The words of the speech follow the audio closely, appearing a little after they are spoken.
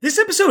This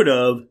episode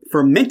of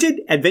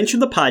Fermented Adventure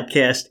the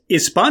Podcast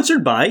is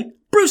sponsored by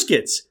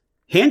Brewskits,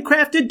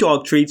 handcrafted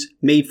dog treats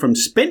made from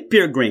spent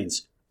beer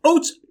grains,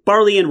 oats,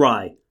 barley, and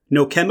rye.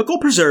 No chemical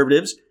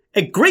preservatives,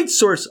 a great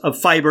source of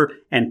fiber,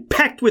 and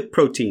packed with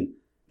protein.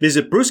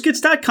 Visit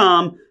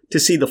brewskits.com to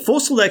see the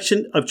full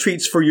selection of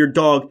treats for your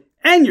dog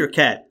and your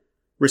cat.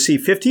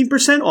 Receive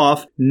 15%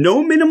 off,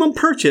 no minimum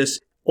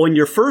purchase on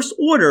your first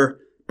order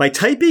by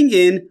typing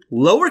in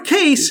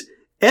lowercase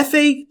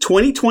FA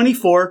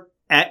 2024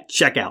 at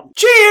checkout.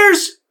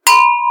 Cheers!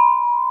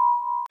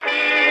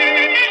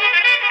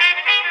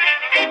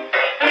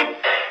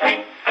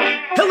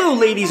 Hello,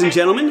 ladies and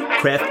gentlemen,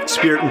 craft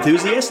spirit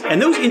enthusiasts,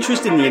 and those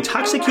interested in the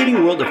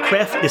intoxicating world of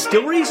craft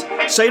distilleries,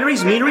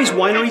 cideries, meaderies,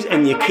 wineries,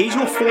 and the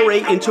occasional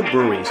foray into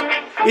breweries.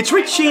 It's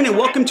Rich Shawn, and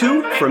welcome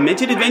to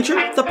Fermented Adventure,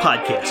 the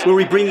podcast, where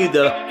we bring you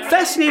the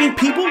fascinating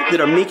people that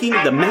are making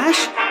the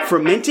mash,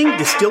 fermenting,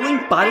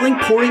 distilling, bottling,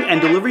 pouring,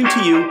 and delivering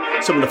to you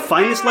some of the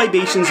finest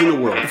libations in the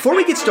world. Before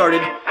we get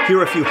started, here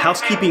are a few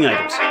housekeeping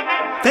items.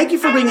 Thank you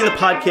for bringing the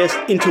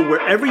podcast into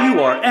wherever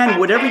you are and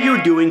whatever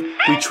you're doing.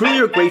 We truly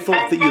are grateful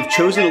that you have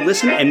chosen to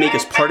listen and make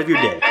us part of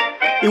your day.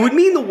 It would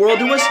mean the world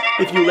to us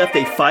if you left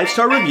a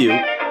 5-star review.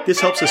 This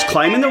helps us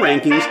climb in the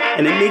rankings,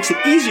 and it makes it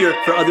easier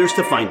for others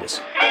to find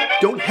us.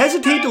 Don't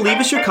hesitate to leave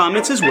us your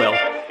comments as well.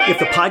 If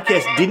the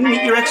podcast didn't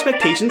meet your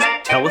expectations,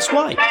 tell us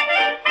why.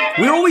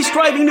 We're always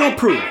striving to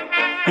improve.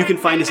 You can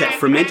find us at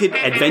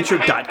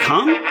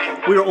fermentedadventure.com.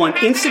 We are on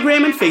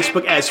Instagram and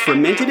Facebook as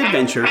Fermented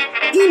Adventure.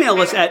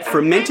 Email us at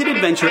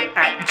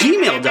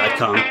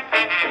fermentedadventure@gmail.com.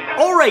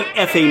 All right,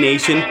 FA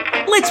Nation,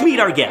 let's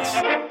meet our guests.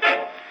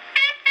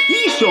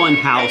 He's Shawn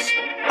House.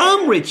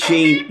 I'm Rich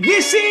Shawn.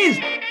 This is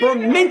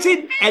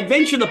Fermented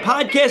Adventure, the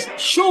podcast.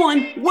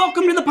 Shawn,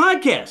 welcome to the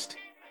podcast.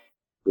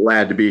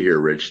 Glad to be here,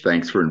 Rich.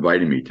 Thanks for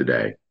inviting me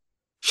today.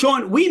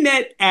 Shawn, we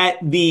met at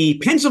the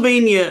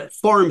Pennsylvania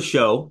Farm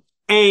Show,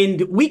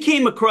 and we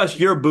came across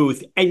your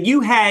booth, and you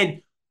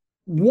had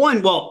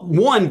one,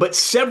 but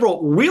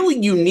several really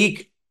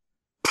unique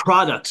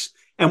products.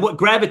 And what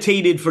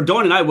gravitated for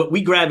Dawn and I, what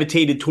we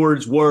gravitated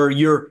towards were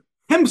your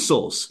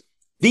Hempzels,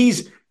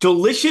 these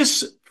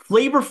delicious,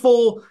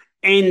 flavorful,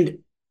 and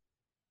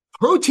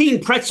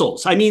protein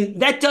pretzels. I mean,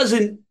 that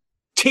doesn't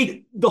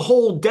take the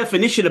whole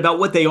definition about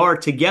what they are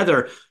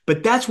together,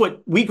 but that's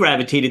what we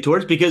gravitated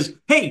towards because,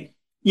 hey,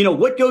 you know,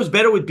 what goes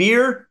better with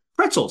beer?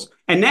 Pretzels.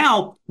 And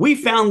now we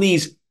found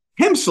these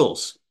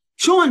Hempzels.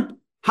 Shawn,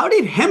 how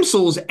did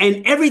Hempzels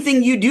and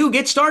everything you do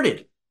get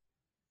started?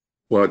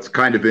 Well, it's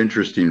kind of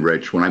interesting,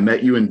 Rich. When I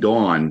met you and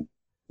Dawn,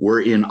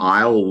 we're in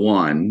aisle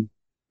 1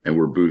 and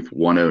we're booth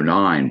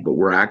 109, but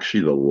we're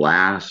actually the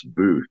last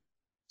booth.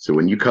 So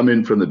when you come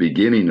in from the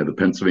beginning of the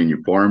Pennsylvania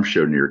Farm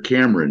Show near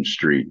Cameron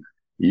Street,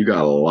 you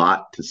got a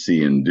lot to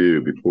see and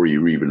do before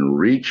you even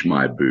reach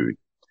my booth.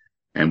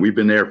 And we've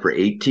been there for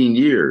 18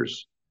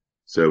 years.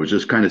 So it was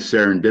just kind of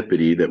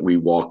serendipity that we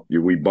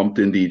bumped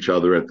into each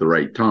other at the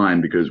right time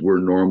because we're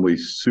normally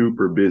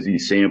super busy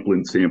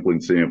sampling.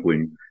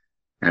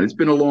 And it's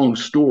been a long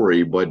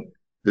story, but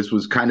this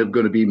was kind of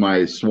going to be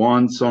my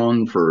swan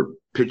song for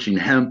pitching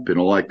hemp and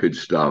all that good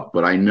stuff.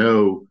 But I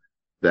know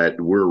that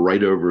we're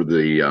right over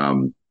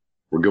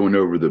we're going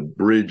over the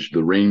bridge,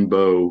 the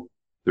rainbow.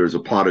 There's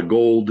a pot of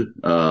gold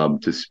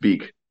to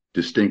speak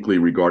distinctly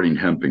regarding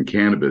hemp and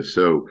cannabis.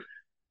 So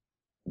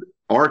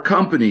our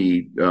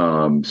company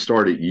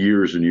started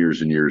years and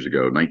years and years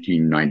ago,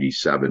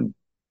 1997,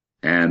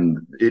 and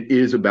it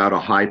is about a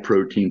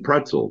high-protein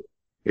pretzel.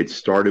 It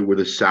started with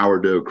a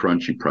sourdough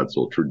crunchy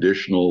pretzel,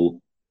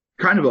 traditional,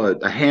 kind of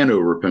a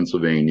Hanover,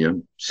 Pennsylvania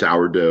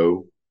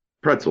sourdough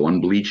pretzel,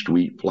 unbleached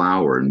wheat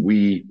flour, and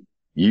we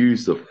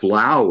use the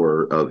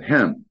flour of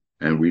hemp,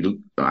 and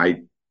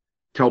I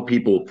tell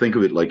people, think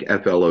of it like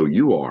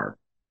FLOUR,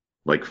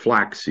 like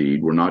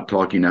flaxseed. We're not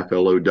talking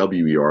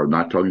FLOWER,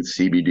 not talking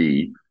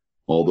CBD,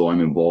 although I'm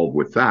involved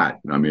with that.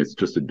 I mean, it's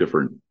just a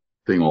different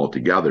thing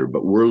altogether.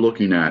 But we're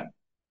looking at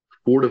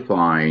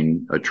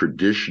fortifying a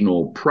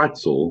traditional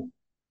pretzel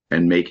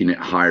and making it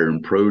higher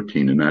in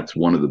protein. And that's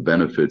one of the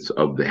benefits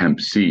of the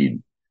hemp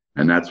seed.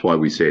 And that's why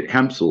we say at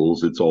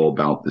Hempzels, it's all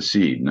about the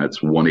seed. And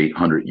that's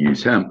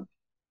 1-800-USE-HEMP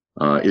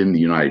in the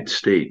United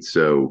States.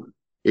 So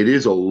it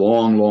is a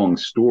long, long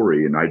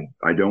story, and I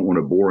don't want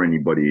to bore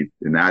anybody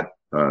in that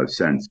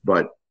sense.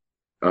 But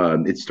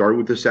it started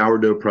with the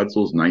sourdough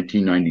pretzels in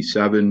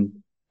 1997,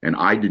 and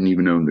I didn't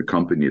even own the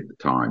company at the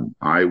time.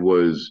 I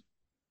was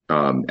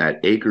at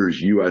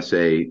Acres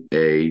USA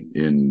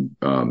in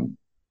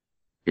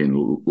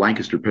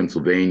Lancaster,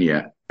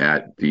 Pennsylvania,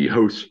 at the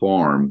host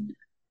farm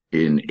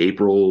in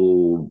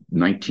April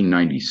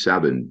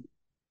 1997,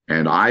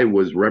 and I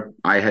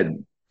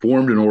had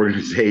formed an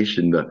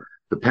organization, the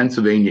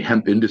Pennsylvania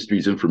Hemp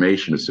Industries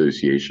Information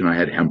Association. I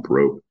had hemp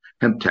rope,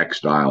 hemp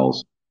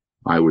textiles.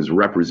 I was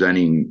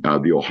representing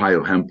the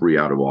Ohio Hempery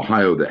out of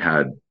Ohio that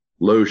had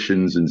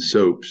lotions and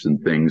soaps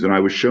and things. And I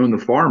was showing the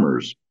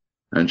farmers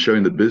and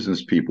showing the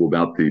business people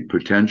about the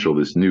potential of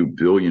this new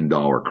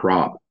billion-dollar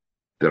crop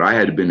that I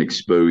had been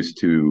exposed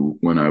to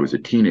when I was a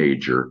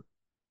teenager.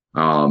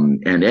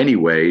 And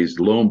anyways,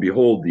 lo and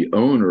behold, the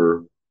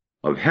owner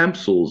of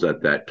Hempzels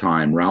at that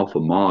time, Ralph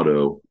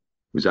Amato,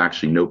 who's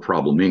actually No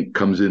Problem Inc.,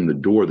 comes in the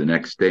door the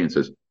next day and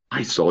says,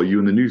 I saw you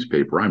in the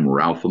newspaper. I'm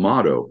Ralph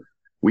Amato.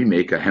 We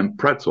make a hemp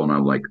pretzel. And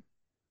I'm like,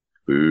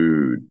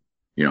 food.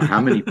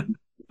 How many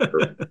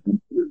hemp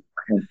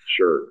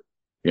shirt?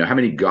 How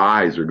many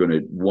guys are going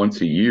to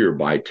once a year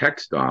buy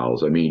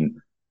textiles? I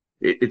mean,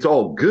 it's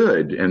all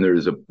good, and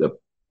there's a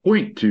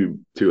point to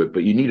it,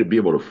 but you need to be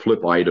able to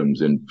flip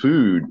items and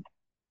food.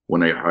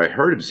 When I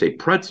heard him say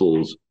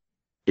pretzels,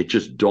 it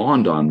just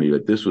dawned on me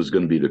that this was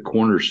going to be the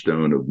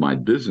cornerstone of my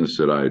business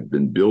that I had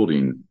been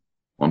building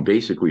on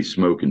basically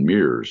smoke and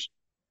mirrors.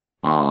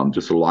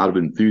 Just a lot of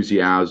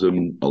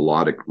enthusiasm, a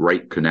lot of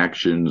right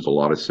connections, a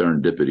lot of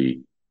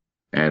serendipity.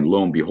 And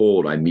lo and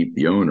behold, I meet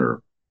the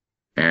owner.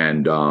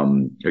 And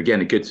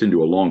again, it gets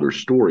into a longer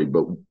story,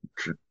 but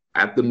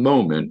at the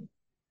moment,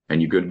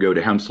 and you could go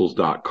to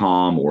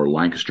hempzels.com or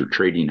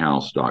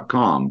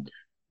lancastertradinghouse.com,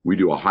 we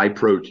do a high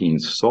protein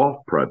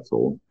soft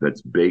pretzel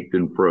that's baked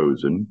and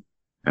frozen.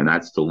 And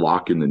that's to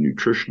lock in the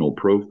nutritional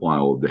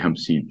profile of the hemp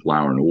seed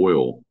flour and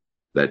oil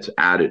that's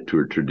added to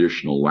a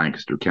traditional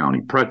Lancaster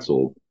County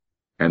pretzel.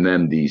 And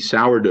then the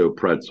sourdough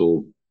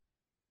pretzel,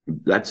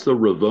 that's the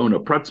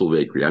Ravona Pretzel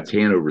Bakery. That's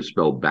Hanover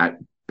spelled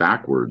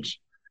backwards.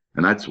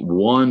 And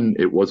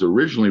it was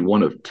originally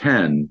one of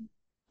 10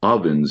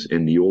 ovens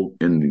in the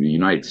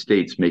United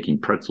States making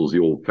pretzels the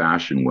old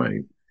fashioned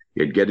way.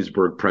 You had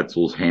Gettysburg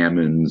pretzels,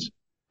 Hammond's,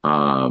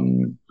 a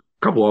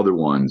couple other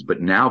ones,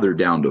 but now they're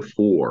down to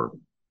 4.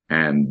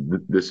 And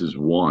this is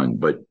one.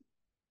 But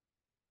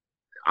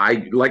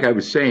like I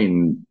was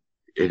saying,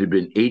 it had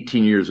been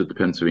 18 years at the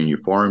Pennsylvania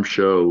Farm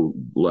Show.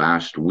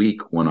 Last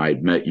week, when I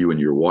had met you and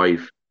your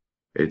wife,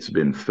 it's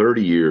been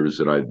 30 years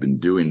that I've been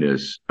doing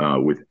this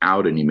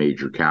without any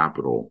major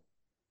capital.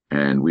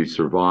 And we've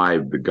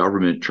survived the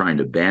government trying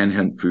to ban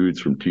hemp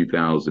foods from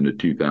 2000 to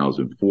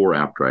 2004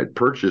 after I'd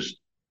purchased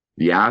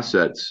the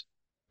assets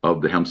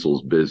of the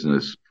Hempzels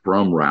business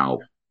from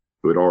Ralph,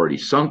 who had already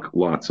sunk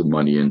lots of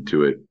money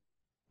into it,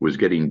 was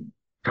getting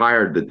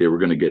tired that they were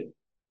going to get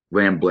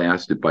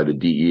lambasted by the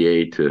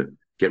DEA to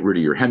get rid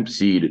of your hemp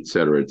seed, et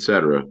cetera, et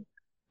cetera.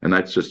 And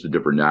that's just a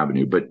different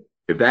avenue. But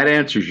if that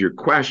answers your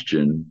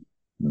question,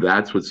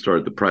 that's what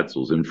started the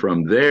pretzels. And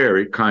from there,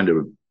 it kind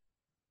of,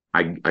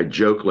 I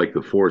joke like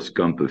the Forrest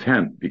Gump of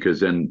hemp, because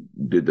then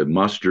did the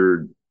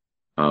mustard,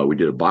 we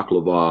did a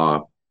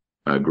baklava,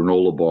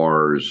 granola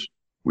bars,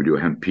 we do a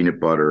hemp peanut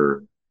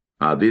butter.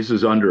 This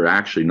is under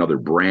actually another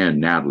brand,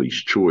 Natalie's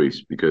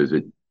Choice, because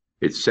it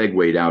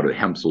segued out of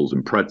Hempzels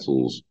and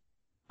pretzels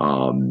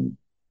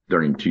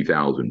during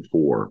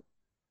 2004.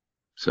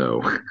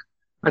 So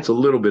that's a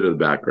little bit of the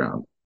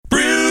background.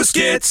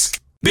 Brewskits,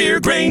 beer,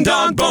 grain,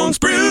 dog bones,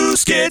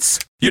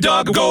 brewskits. Your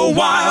dog will go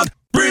wild.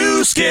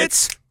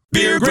 Brewskits,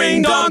 beer,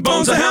 grain, dog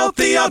bones, a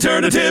healthy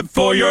alternative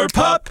for your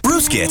pup.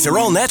 Brewskits are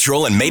all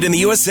natural and made in the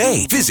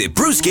USA. Visit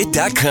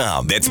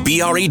brewskit.com. That's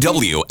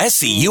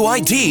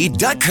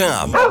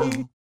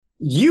BREWSCUID.com.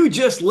 You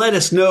just let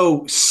us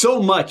know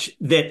so much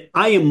that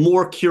I am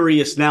more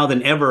curious now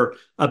than ever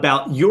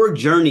about your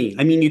journey.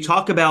 I mean, you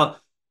talk about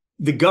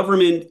the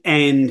government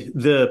and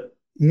the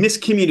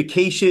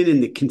miscommunication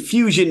and the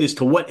confusion as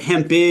to what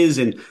hemp is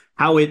and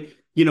how it,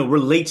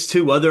 relates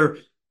to other,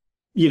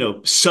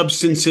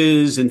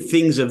 substances and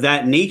things of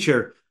that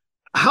nature.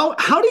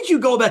 How did you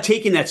go about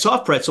taking that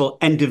soft pretzel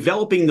and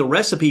developing the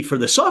recipe for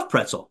the soft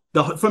pretzel,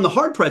 from the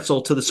hard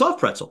pretzel to the soft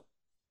pretzel?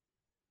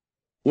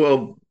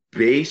 Well,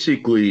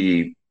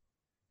 basically,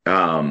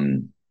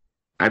 I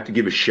have to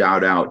give a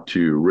shout out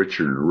to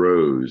Richard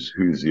Rose,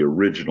 who's the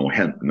original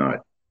hemp nut.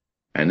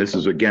 And this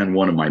is, again,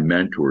 one of my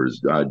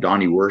mentors.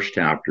 Donnie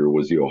Wurschtapter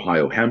was the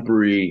Ohio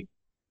Hempery.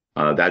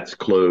 That's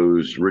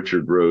closed.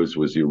 Richard Rose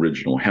was the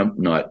original hemp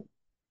nut.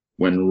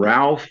 When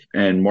Ralph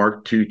and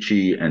Mark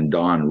Tucci and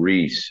Don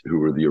Reese, who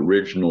were the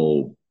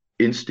original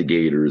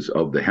instigators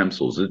of the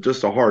Hempzels, it's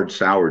just a hard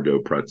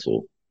sourdough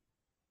pretzel.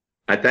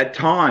 At that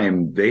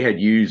time, they had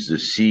used the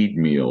seed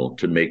meal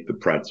to make the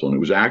pretzel. And it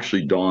was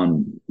actually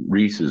Don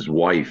Reese's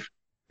wife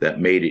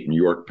that made it in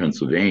York,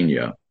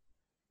 Pennsylvania.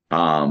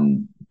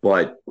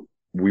 But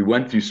we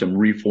went through some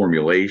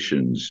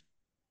reformulations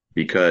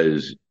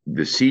because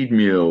the seed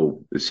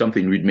meal is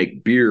something we'd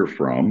make beer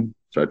from.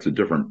 So that's a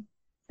different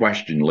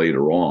question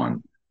later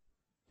on.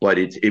 But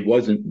it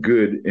wasn't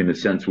good in a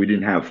sense. We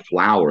didn't have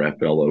flour,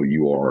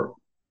 Flour.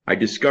 I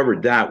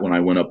discovered that when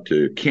I went up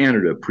to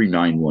Canada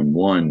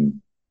pre-911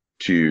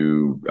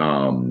 to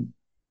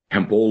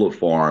Hempola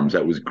Farms.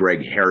 That was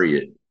Greg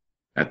Harriet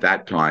at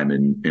that time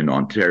in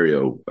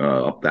Ontario,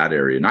 up that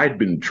area. And I'd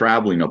been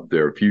traveling up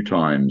there a few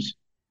times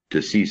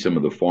to see some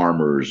of the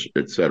farmers,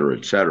 et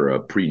cetera,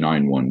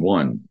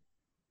 pre-911.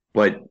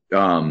 But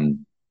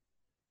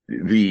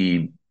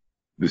the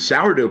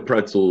sourdough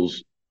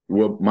pretzels,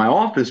 well, my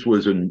office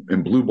was in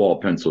Blue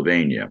Ball,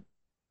 Pennsylvania.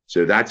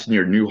 So that's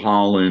near New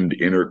Holland,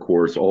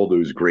 Intercourse, all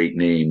those great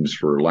names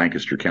for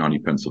Lancaster County,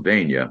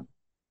 Pennsylvania.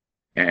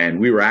 And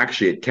we were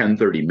actually at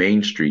 1030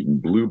 Main Street in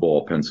Blue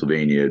Ball,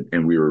 Pennsylvania.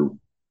 And we were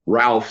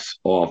Ralph's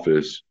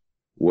office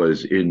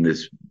was in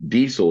this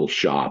diesel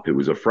shop. It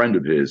was a friend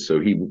of his, so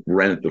he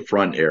rented the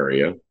front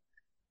area.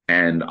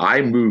 And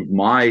I moved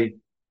my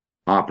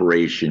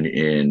operation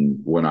in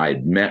when I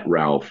had met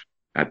Ralph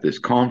at this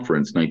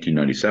conference,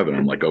 1997.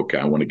 I'm like, okay,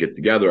 I want to get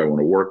together. I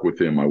want to work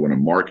with him. I want to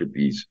market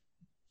these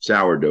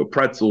sourdough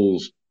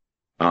pretzels,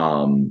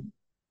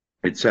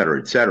 et cetera,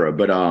 et cetera.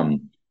 But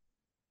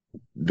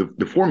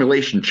the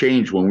formulation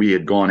changed when we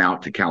had gone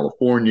out to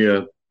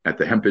California at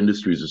the Hemp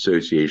Industries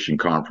Association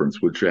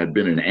conference, which had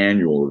been an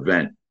annual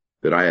event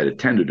that I had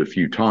attended a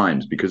few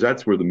times, because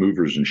that's where the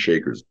movers and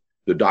shakers,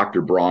 the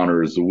Dr.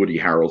 Bronners, the Woody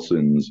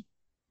Harrelsons,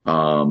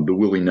 the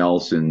Willie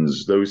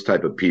Nelsons, those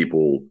type of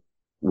people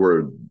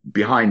were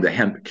behind the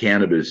hemp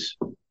cannabis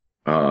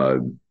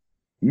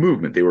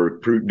movement. They were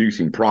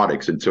producing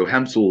products. And so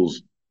Hempzels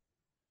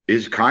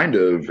is kind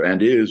of,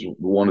 and is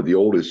one of the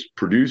oldest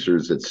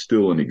producers that's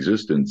still in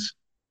existence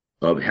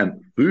of hemp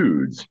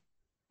foods.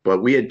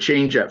 But we had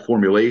changed that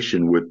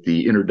formulation with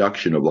the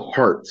introduction of the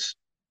hearts,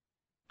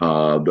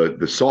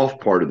 the soft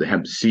part of the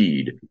hemp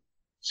seed.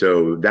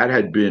 So that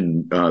had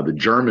been, the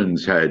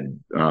Germans had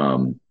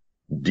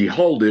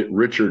dehulled it.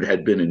 Richard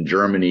had been in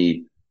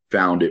Germany,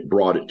 found it,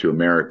 brought it to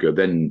America.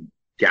 Then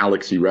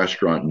Galaxy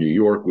Restaurant in New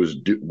York was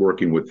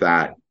working with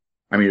that.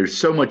 I mean, there's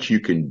so much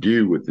you can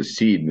do with the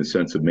seed in the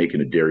sense of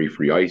making a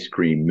dairy-free ice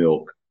cream,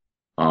 milk.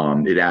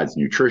 It adds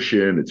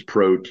nutrition, it's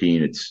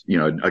protein, it's,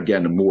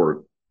 again,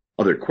 more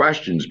other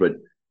questions, but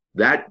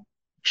that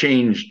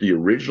changed the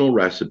original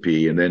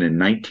recipe. And then in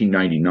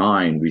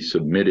 1999, we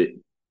submitted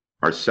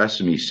our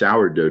sesame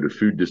sourdough to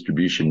Food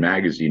Distribution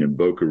Magazine in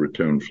Boca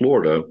Raton,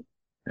 Florida.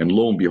 And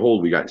lo and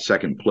behold, we got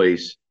second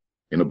place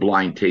in a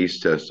blind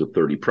taste test of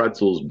 30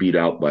 pretzels, beat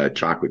out by a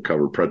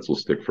chocolate-covered pretzel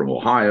stick from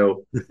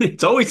Ohio.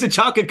 It's always the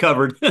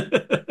chocolate-covered.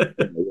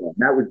 That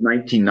was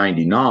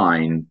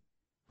 1999.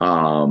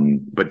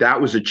 But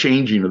that was a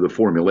changing of the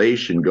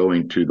formulation,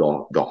 going to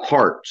the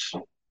hearts.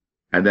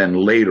 And then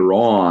later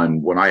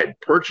on, when I had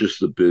purchased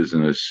the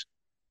business,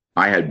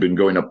 I had been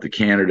going up to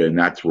Canada, and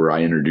that's where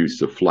I introduced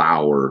the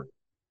flour.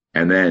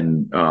 And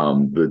then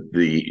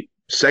the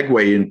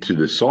segue into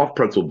the soft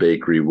pretzel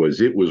bakery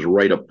was, it was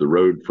right up the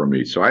road from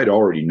me. So I had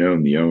already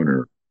known the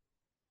owner.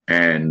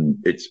 And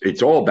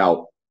it's all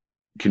about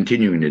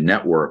continuing to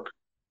network,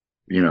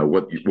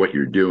 what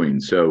you're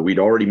doing. So we'd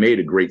already made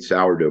a great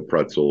sourdough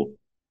pretzel,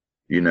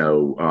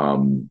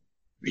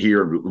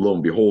 here, lo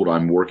and behold,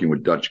 I'm working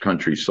with Dutch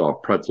Country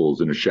Soft Pretzels,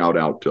 and a shout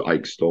out to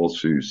Ike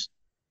Stolzfus,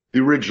 the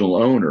original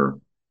owner,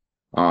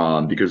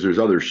 because there's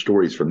other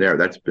stories from there.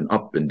 That's been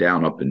up and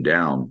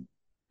down,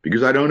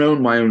 because I don't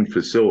own my own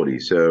facility.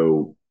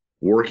 So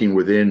working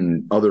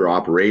within other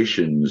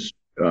operations,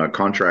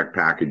 contract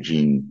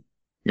packaging,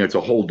 it's a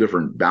whole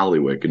different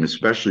bailiwick. And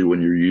especially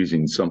when you're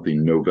using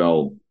something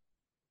novel,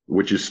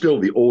 which is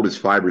still the oldest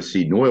fiber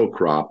seed and oil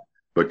crop,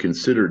 but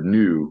considered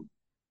new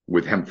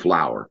with hemp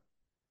flour.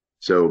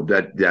 So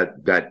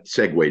that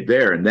segued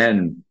there. And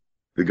then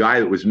the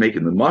guy that was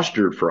making the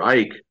mustard for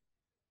Ike,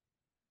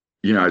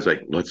 I was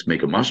like, let's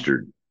make a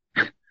mustard.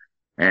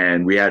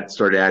 And we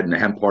started adding the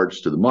hemp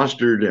hearts to the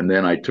mustard. And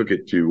then I took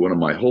it to one of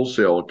my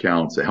wholesale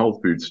accounts, a health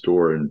food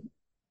store,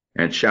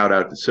 and shout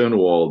out to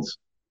Sonowald's.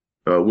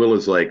 Will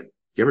is like,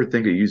 you ever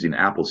think of using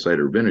apple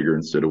cider vinegar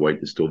instead of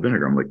white distilled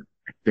vinegar? I'm like,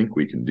 I think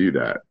we can do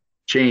that.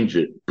 Change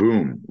it.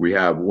 Boom. We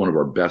have one of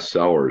our best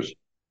sellers,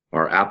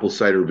 our apple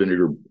cider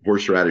vinegar,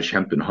 horseradish,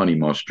 hemp, and honey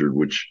mustard,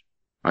 which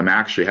I'm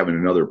actually having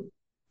another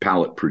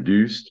pallet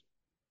produced.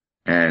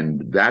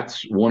 And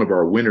that's one of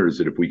our winners,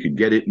 that if we could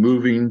get it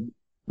moving,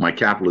 my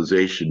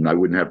capitalization, I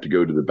wouldn't have to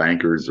go to the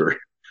bankers or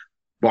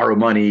borrow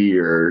money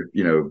or,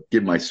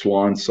 give my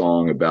swan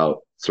song about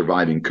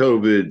surviving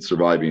COVID,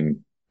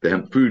 surviving the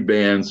hemp food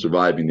ban,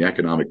 surviving the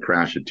economic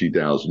crash of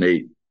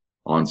 2008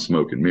 on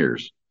smoke and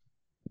mirrors.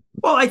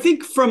 Well, I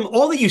think from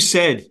all that you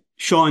said,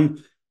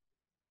 Shawn,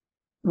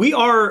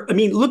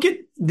 look at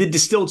the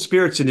distilled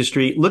spirits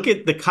industry, look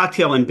at the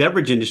cocktail and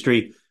beverage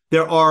industry.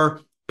 There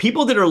are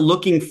people that are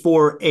looking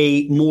for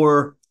a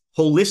more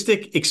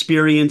holistic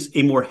experience,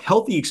 a more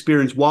healthy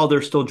experience while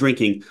they're still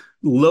drinking.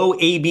 Low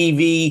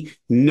ABV,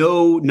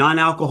 no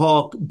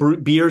non-alcohol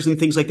beers and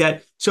things like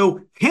that.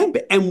 So hemp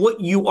and what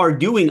you are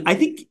doing, I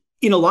think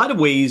in a lot of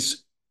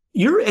ways,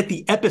 you're at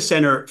the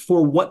epicenter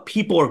for what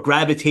people are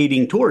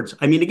gravitating towards.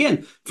 I mean,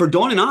 again, for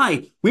Dawn and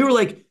I, we were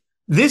like,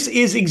 this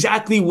is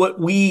exactly what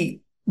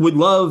we would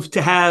love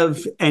to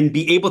have and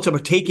be able to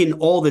partake in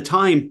all the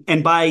time.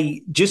 And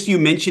by just you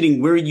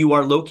mentioning where you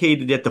are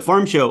located at the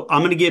farm show,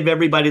 I'm going to give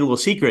everybody a little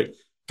secret.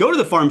 Go to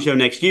the farm show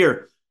next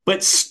year,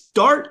 but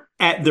start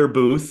at their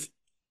booth,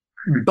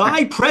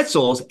 buy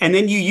pretzels, and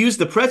then you use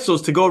the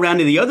pretzels to go around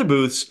to the other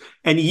booths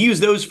and you use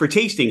those for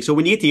tasting. So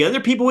when you get the other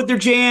people with their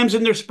jams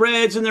and their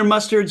spreads and their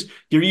mustards,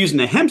 you're using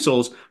the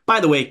Hempzels. By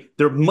the way,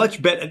 they're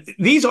much better.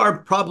 These are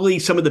probably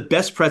some of the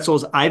best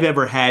pretzels I've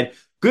ever had.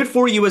 Good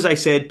for you, as I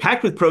said,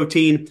 packed with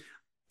protein.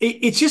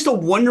 It's just a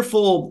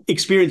wonderful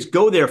experience.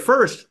 Go there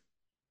first.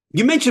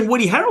 You mentioned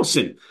Woody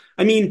Harrelson.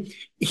 I mean,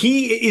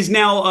 he is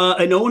now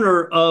an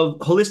owner of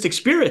Holistic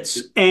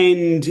Spirits,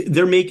 and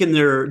they're making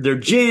their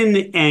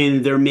gin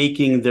and they're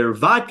making their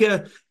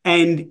vodka,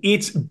 and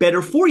it's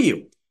better for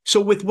you.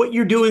 So with what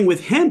you're doing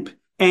with hemp,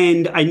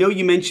 and I know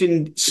you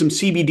mentioned some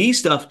CBD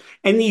stuff,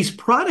 and these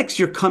products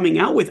you're coming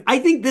out with, I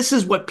think this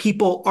is what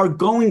people are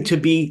going to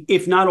be,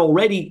 if not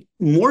already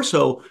more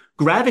so,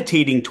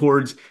 gravitating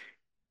towards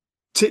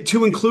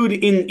to include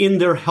in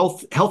their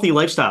healthy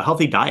lifestyle,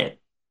 healthy diet.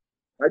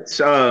 That's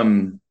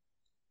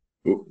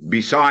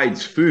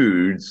besides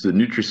foods, the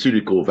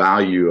nutraceutical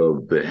value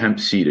of the hemp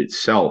seed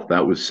itself,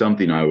 that was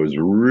something I was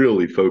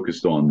really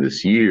focused on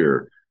this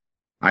year.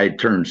 I had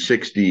turned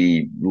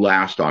 60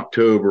 last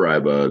October. I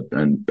have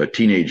a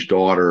teenage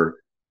daughter,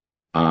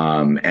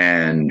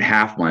 and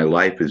half my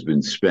life has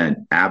been spent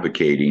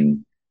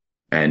advocating.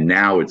 And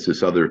now it's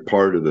this other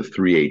part of the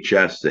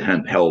 3HS, the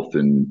hemp health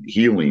and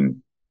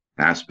healing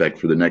aspect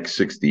for the next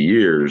 60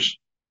 years,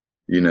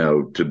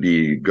 to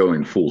be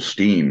going full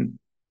steam.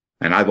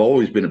 And I've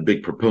always been a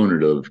big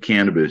proponent of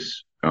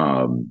cannabis,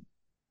 et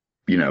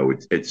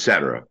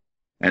cetera.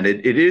 And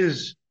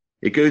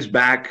it goes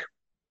back.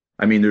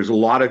 I mean, there's a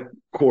lot of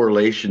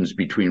correlations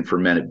between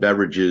fermented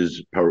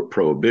beverages,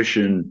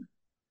 prohibition,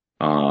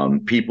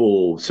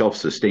 people,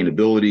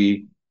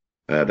 self-sustainability.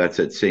 That's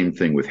that same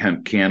thing with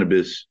hemp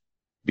cannabis,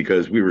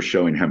 because we were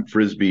showing hemp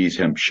frisbees,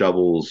 hemp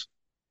shovels,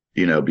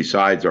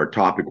 besides our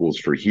topicals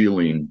for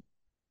healing,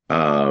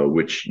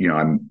 which,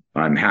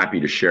 I'm happy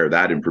to share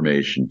that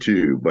information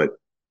too. But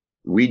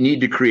we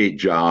need to create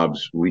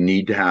jobs. We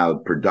need to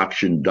have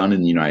production done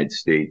in the United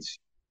States.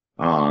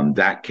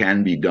 That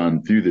can be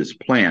done through this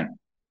plant,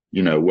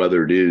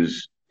 whether it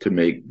is to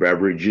make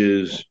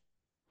beverages,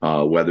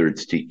 whether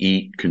it's to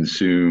eat,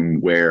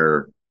 consume,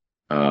 wear,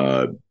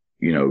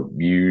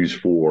 use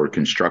for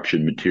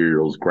construction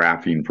materials,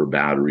 graphene for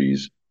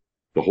batteries,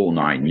 the whole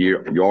 9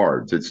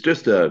 yards. It's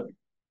just a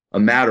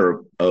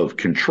matter of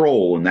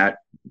control. And that,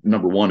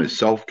 number one, is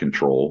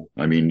self-control.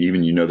 I mean,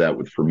 even that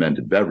with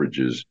fermented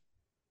beverages,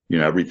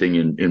 everything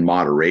in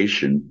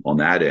moderation on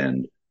that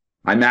end.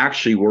 I'm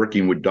actually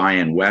working with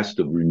Diane West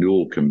of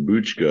Renewal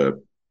Kombucha,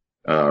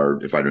 or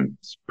if I don't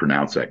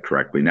pronounce that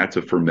correctly, and that's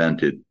a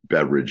fermented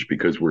beverage,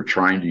 because we're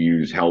trying to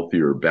use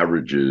healthier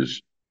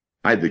beverages.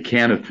 I have the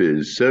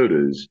Canafizz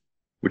sodas,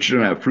 which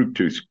don't have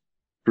fructose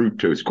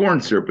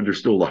corn syrup, but there's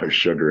still a lot of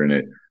sugar in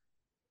it.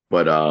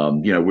 But,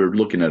 we're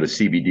looking at a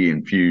CBD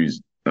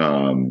infused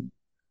a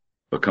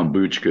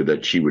kombucha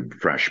that she would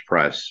fresh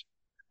press.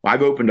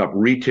 I've opened up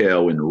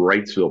retail in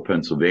Wrightsville,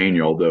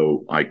 Pennsylvania,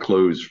 although I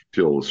close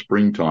till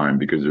springtime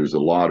because there's a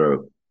lot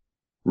of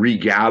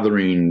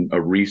regathering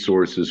of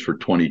resources for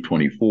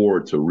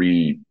 2024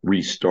 to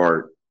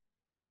restart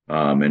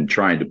and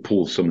trying to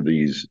pull some of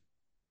these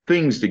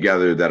things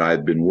together that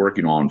I've been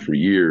working on for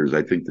years.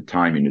 I think the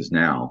timing is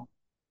now.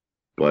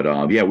 But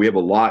we have a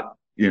lot,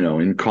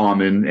 in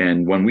common.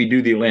 And when we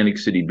do the Atlantic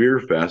City Beer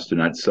Fest,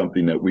 and that's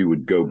something that we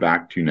would go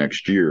back to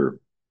next year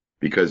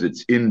because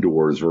it's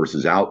indoors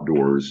versus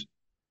outdoors,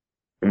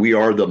 we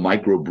are the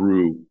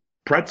microbrew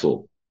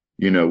pretzel.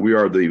 We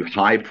are the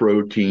high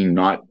protein,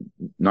 not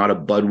a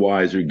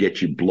Budweiser,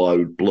 get you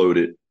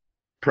bloated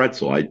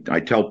pretzel. I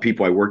tell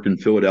people, I worked in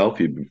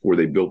Philadelphia before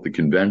they built the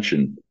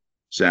convention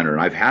center,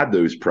 and I've had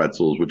those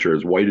pretzels, which are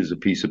as white as a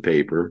piece of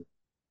paper,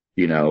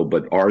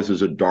 but ours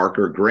is a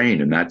darker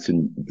grain, and that's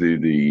in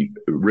the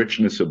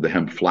richness of the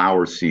hemp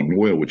flower seed and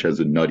oil, which has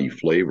a nutty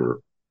flavor.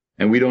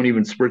 And we don't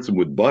even spritz them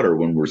with butter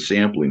when we're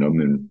sampling them.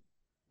 And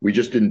we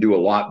just didn't do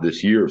a lot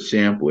this year of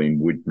sampling.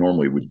 We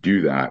normally would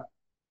do that.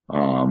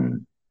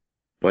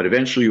 But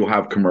eventually you'll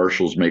have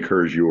commercials, make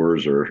hers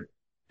yours, or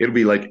it'll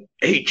be like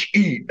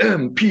Hempzels,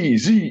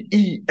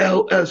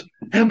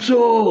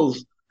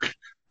 Hempzels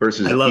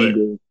versus I love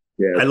it.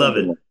 Yeah, I love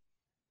it.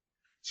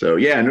 So,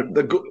 yeah, and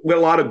we got a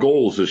lot of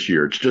goals this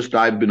year. It's just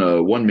I've been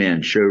a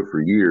one-man show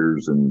for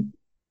years, and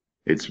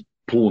it's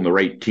pulling the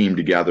right team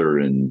together.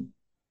 And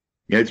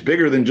it's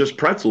bigger than just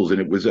pretzels.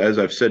 And it was, as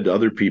I've said to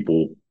other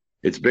people,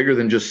 it's bigger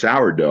than just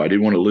sourdough. I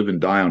didn't want to live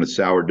and die on a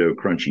sourdough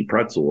crunchy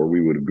pretzel, or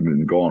we would have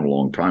been gone a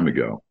long time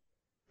ago.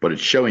 But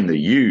it's showing the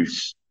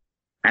use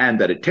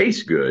and that it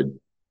tastes good,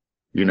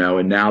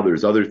 and now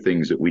there's other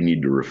things that we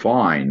need to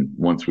refine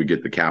once we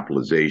get the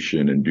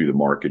capitalization and do the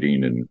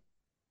marketing and,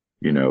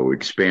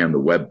 expand the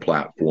web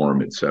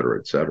platform, et cetera,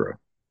 et cetera.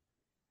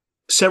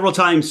 Several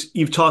times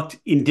you've talked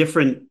in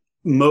different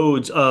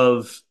modes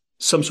of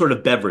some sort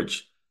of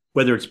beverage,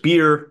 whether it's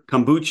beer,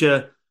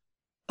 kombucha,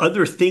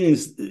 other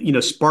things,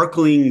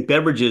 sparkling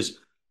beverages.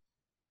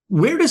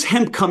 Where does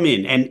hemp come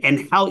in,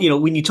 and how,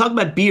 when you talk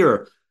about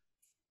beer,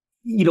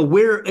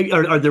 where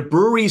are there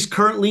breweries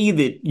currently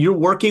that you're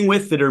working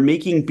with that are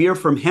making beer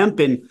from hemp?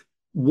 And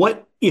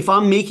what, if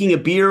I'm making a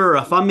beer or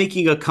if I'm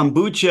making a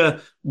kombucha,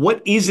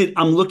 what is it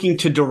I'm looking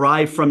to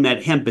derive from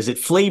that hemp? Is it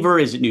flavor?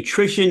 Is it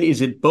nutrition?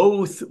 Is it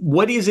both?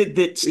 What is it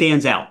that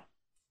stands out?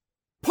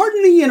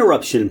 Pardon the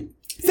interruption.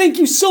 Thank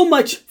you so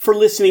much for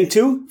listening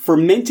to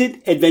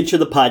Fermented Adventure,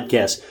 the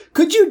podcast.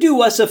 Could you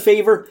do us a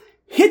favor?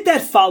 Hit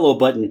that follow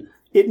button.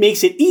 It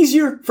makes it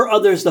easier for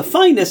others to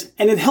find us,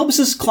 and it helps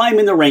us climb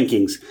in the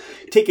rankings.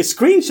 Take a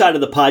screenshot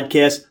of the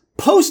podcast,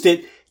 post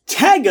it,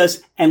 tag us,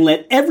 and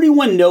let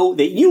everyone know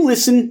that you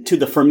listen to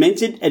the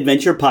Fermented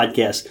Adventure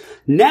podcast.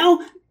 Now,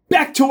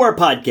 back to our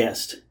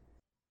podcast.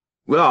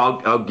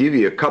 Well, I'll give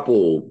you a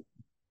couple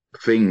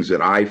things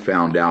that I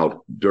found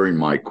out during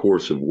my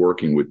course of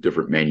working with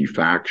different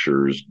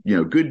manufacturers,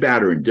 good,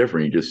 bad, or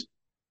indifferent. You just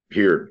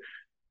hear,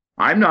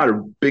 I'm not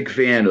a big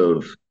fan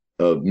of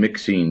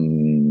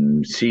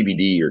mixing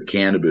CBD or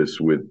cannabis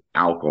with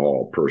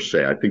alcohol per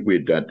se. I think we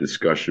had that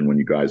discussion when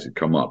you guys had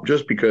come up,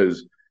 just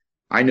because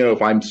I know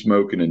if I'm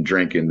smoking and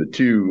drinking, the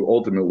two,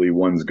 ultimately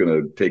one's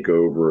going to take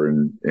over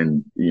and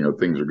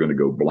things are going to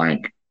go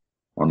blank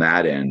on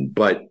that end.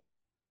 But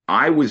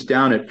I was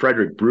down at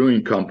Frederick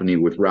Brewing Company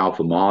with Ralph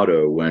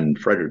Amato when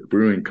Frederick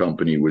Brewing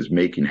Company was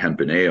making hemp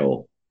and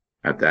ale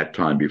at that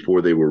time,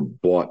 before they were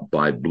bought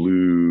by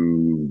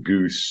Blue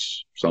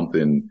Goose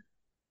something.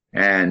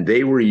 And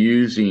they were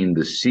using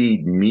the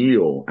seed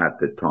meal at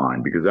the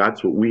time, because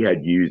that's what we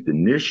had used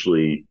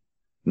initially,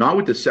 not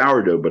with the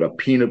sourdough, but a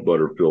peanut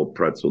butter filled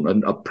pretzel,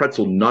 a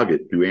pretzel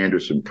nugget through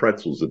Anderson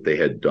Pretzels that they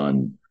had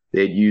done.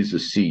 They had used the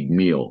seed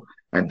meal.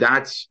 And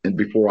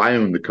before I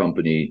owned the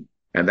company,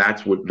 and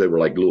that's what they were,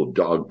 like little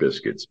dog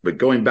biscuits. But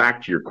going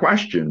back to your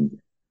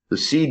question, the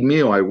seed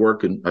meal, I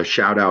work in a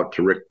shout out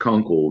to Rick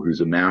Kunkel, who's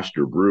a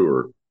master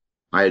brewer.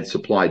 I had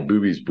supplied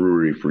Booby's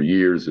Brewery for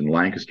years in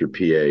Lancaster,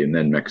 PA, and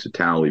then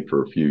Mexicali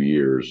for a few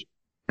years.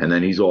 And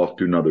then he's off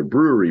to another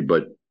brewery.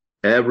 But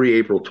every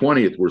April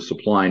 20th, we're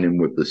supplying him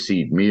with the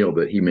seed meal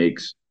that he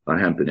makes a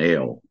hemp and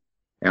ale.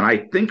 And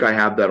I think I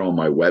have that on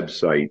my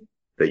website,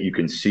 that you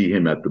can see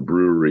him at the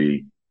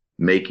brewery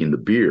making the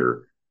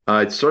beer.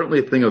 It's certainly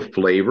a thing of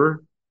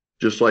flavor,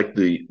 just like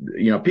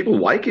people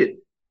like it.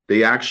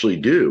 They actually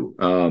do.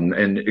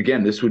 And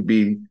again, this would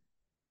be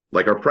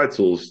like our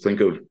pretzels.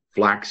 Think of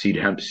flaxseed,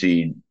 hemp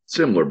seed,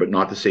 similar, but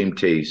not the same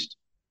taste.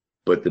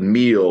 But the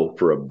meal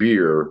for a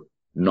beer,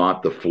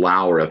 not the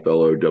flour,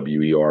 FLOWER,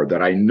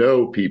 that I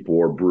know people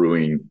are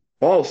brewing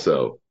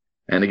also.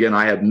 And again,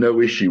 I have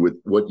no issue with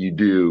what you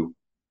do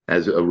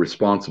as a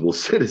responsible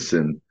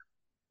citizen.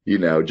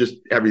 Just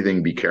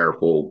everything, be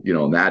careful,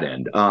 on that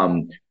end.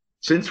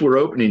 Since we're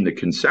opening the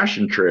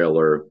concession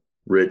trailer,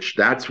 Rich,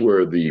 that's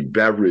where the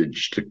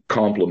beverage to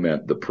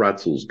complement the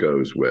pretzels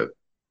goes with.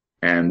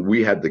 And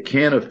we had the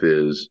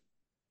Canna-Fizz,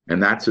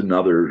 and that's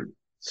another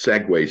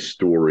segue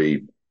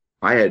story.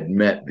 I had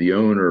met the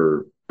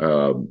owner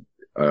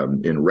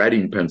in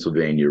Reading,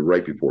 Pennsylvania,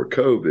 right before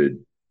COVID,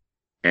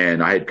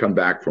 and I had come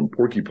back from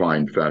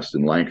Porcupine Fest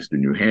in Lancaster,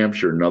 New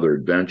Hampshire, another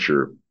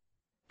adventure.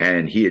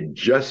 And he had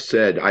just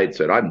said, I had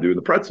said, I'm doing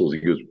the pretzels.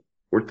 He goes,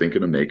 we're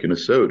thinking of making a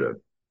soda.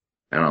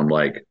 And I'm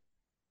like,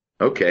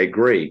 okay,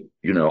 great.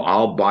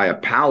 I'll buy a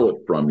pallet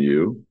from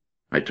you.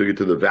 I took it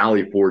to the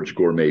Valley Forge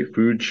Gourmet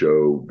Food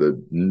Show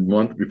the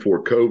month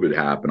before COVID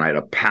happened. I had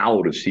a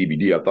pallet of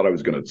CBD. I thought I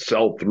was going to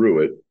sell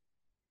through it,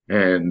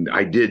 and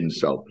I didn't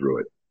sell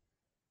through it.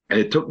 And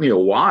it took me a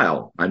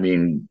while. I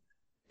mean,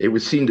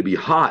 it seemed to be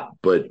hot,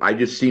 but I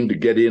just seemed to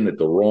get in at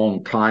the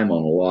wrong time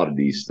on a lot of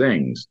these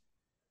things.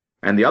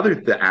 And the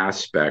other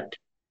aspect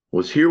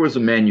was, here was a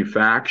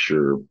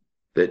manufacturer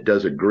that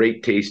does a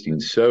great tasting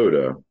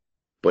soda,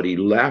 but he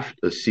left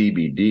a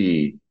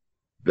CBD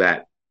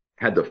that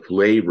had the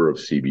flavor of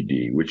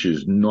CBD, which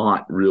is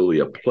not really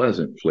a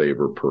pleasant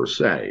flavor per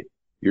se.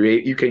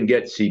 You can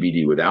get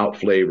CBD without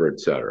flavor,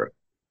 etc.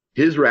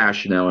 His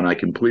rationale, and I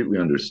completely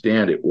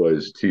understand it,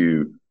 was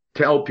to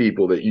tell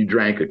people that you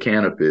drank a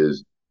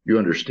Canna-Fizz, you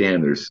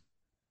understand there's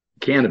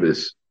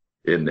cannabis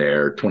in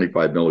there,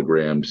 25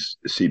 milligrams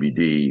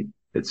CBD,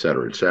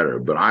 etc., etc.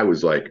 But I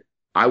was like,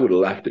 I would have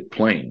left it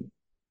plain.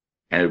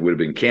 And it would have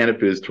been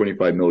Canna-Fizz,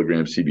 25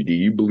 milligrams CBD.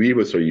 You believe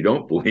us or you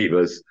don't believe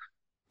us.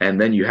 And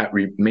then you have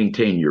to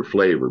maintain your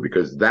flavor,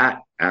 because that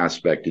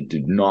aspect, it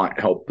did not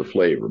help the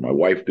flavor. My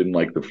wife didn't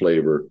like the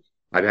flavor.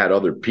 I've had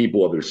other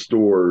people, other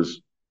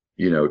stores,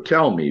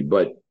 tell me,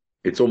 but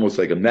it's almost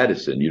like a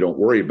medicine. You don't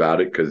worry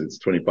about it because it's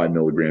 25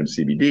 milligrams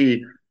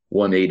CBD.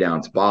 1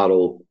 8-ounce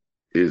bottle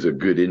is a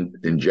good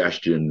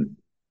ingestion,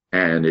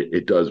 and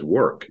it does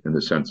work in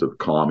the sense of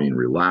calming,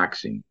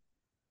 relaxing.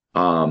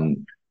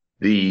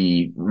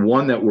 The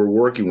one that we're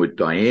working with,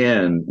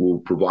 Diane, will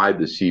provide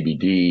the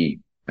CBD.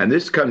 And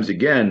this comes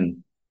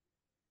again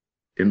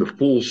in the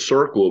full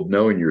circle of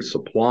knowing your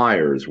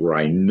suppliers, where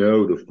I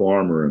know the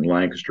farmer in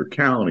Lancaster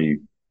County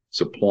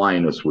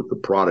supplying us with the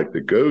product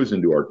that goes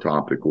into our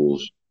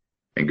topicals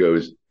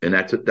and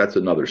that's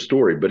another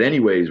story. But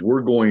anyways,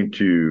 we're going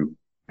to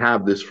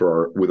have this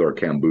with our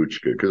kombucha,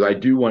 because I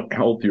do want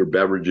healthier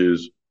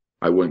beverages.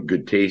 I want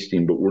good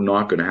tasting, but we're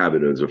not going to have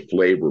it as a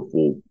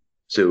flavorful.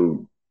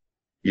 So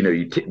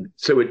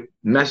so it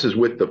messes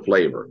with the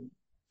flavor.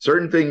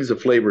 Certain things, the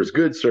flavor is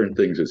good, certain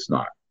things it's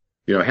not.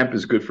 Hemp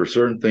is good for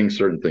certain things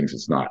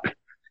it's not.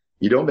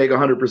 You don't make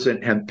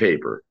 100% hemp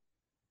paper.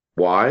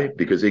 Why?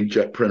 Because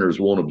inkjet printers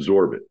won't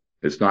absorb it.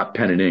 It's not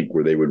pen and ink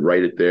where they would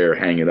write it there,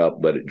 hang it up,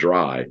 let it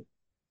dry.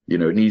 It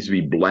needs to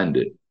be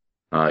blended.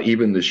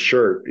 Even the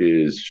shirt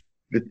is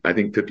I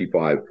think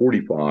 55,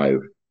 45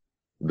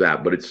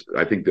 that, but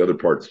I think the other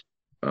part's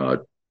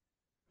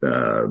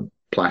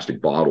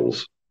plastic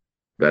bottles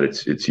that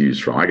it's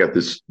used from. I got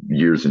this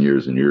years and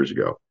years and years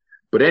ago.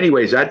 But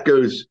anyways,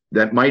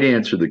 that might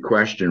answer the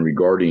question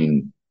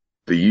regarding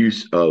the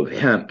use of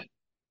hemp,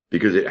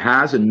 because it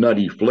has a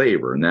nutty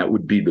flavor, and that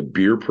would be the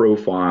beer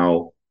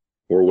profile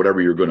or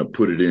whatever you're going to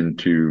put it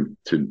into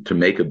to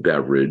make a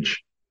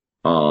beverage.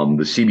 The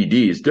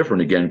CBD is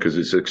different again because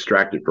it's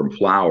extracted from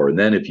flower. And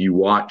then if you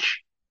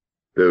watch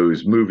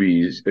those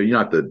movies,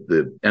 not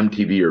the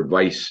MTV or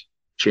Vice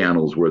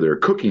channels where they're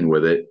cooking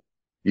with it,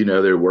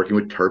 they're working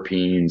with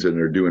terpenes and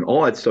they're doing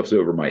all that stuff's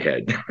over my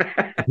head.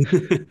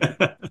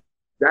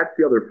 That's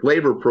the other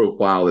flavor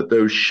profile that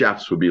those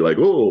chefs would be like,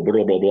 oh,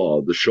 blah, blah,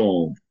 blah, the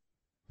Shawn.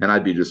 And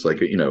I'd be just like,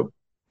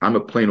 I'm a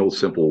plain old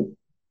simple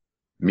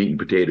meat and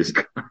potatoes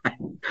guy.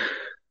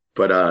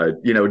 But,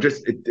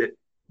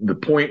 the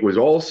point was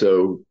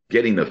also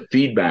getting the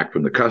feedback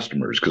from the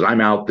customers, because I'm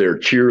out there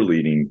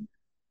cheerleading.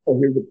 Oh,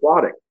 here's the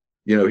product.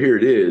 Here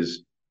it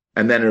is.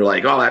 And then they're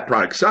like, oh, that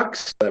product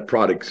sucks. That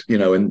product's,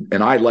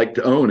 and I like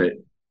to own it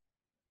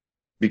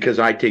because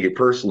I take it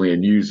personally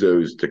and use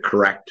those to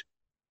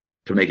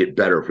make it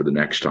better for the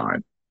next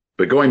time.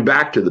 But going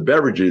back to the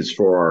beverages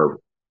for our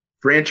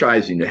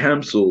franchising to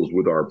Hempzels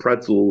with our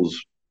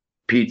pretzels,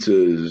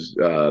 pizzas,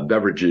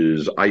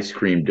 beverages, ice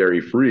cream,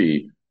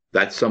 dairy-free,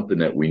 that's something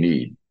that we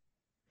need.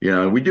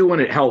 We do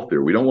want it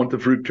healthier. We don't want the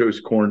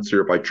fructose corn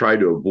syrup. I try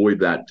to avoid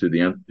that to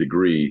the nth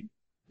degree,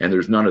 and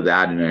there's none of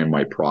that in any of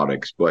my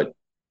products. But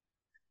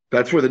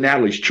that's where the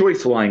Natalie's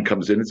Choice line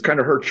comes in. It's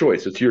kind of her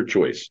choice. It's your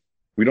choice.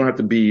 We don't have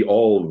to be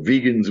all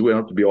vegans. We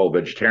don't have to be all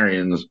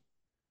vegetarians.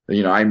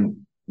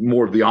 I'm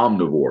more of the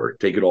omnivore.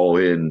 Take it all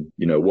in,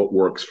 what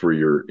works for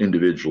your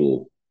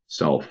individual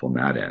self on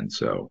that end.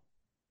 So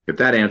if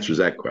that answers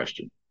that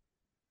question.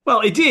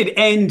 Well, it did.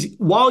 And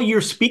while you're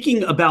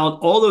speaking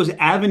about all those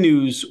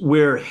avenues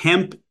where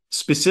hemp,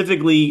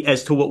 specifically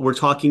as to what we're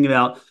talking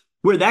about,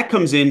 where that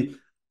comes in,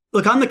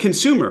 look, I'm the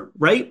consumer,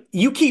 right?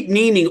 You keep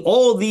naming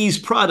all these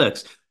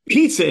products,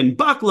 pizza and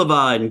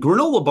baklava and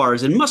granola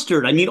bars and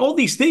mustard. I mean, all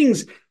these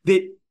things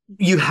that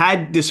you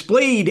had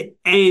displayed.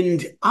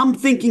 And I'm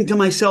thinking to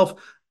myself,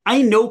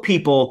 I know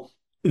people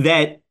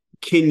that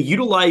can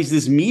utilize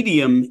this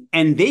medium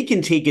and they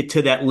can take it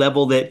to that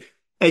level that,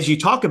 as you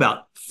talk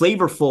about,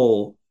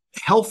 flavorful,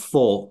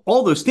 healthful,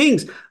 all those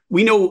things.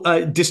 We know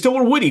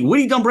distiller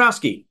Woody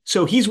Dombrowski.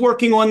 So he's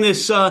working on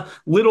this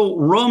little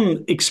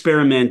rum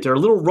experiment or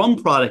little rum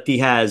product he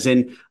has.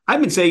 And I've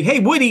been saying, hey,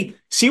 Woody,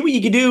 see what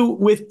you can do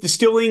with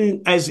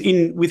distilling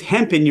with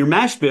hemp in your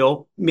mash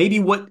bill. Maybe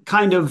what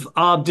kind of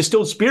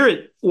distilled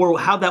spirit or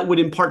how that would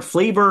impart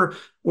flavor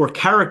or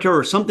character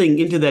or something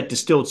into that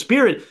distilled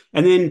spirit.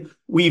 And then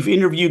we've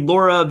interviewed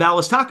Laura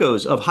Vallis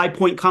Tacos of High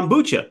Point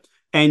Kombucha.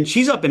 And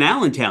she's up in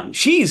Allentown.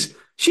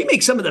 She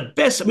makes some of the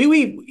best. I mean,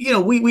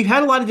 we've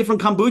had a lot of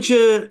different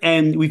kombucha,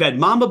 and we've had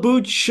Mama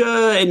Booch,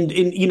 and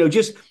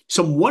just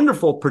some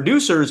wonderful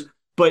producers.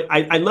 But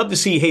I'd love to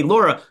see, hey,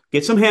 Laura,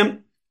 get some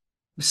hemp,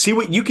 see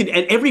what you can.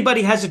 And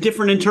everybody has a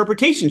different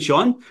interpretation,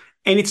 Shawn.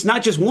 And it's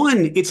not just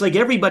one. It's like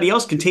everybody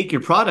else can take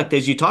your product,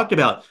 as you talked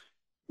about,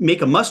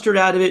 make a mustard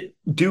out of it,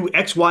 do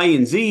X, Y,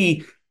 and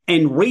Z,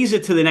 and raise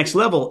it to the next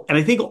level. And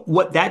I think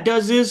what that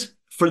does is,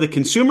 for the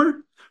consumer,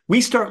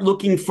 we start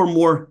looking for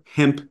more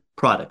hemp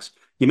products.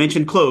 You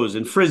mentioned clothes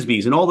and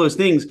Frisbees and all those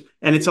things.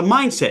 And it's a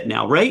mindset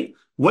now, right?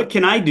 What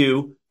can I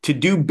do to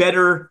do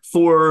better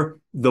for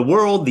the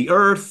world, the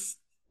earth?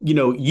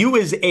 You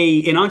as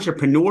an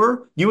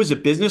entrepreneur, you as a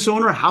business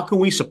owner, how can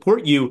we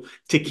support you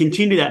to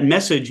continue that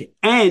message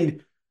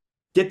and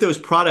get those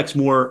products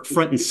more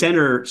front and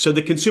center so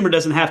the consumer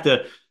doesn't have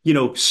to,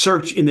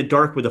 search in the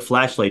dark with a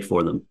flashlight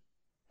for them?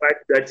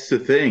 That's the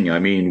thing. I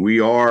mean,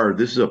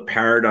 this is a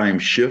paradigm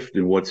shift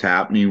in what's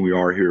happening. We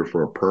are here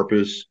for a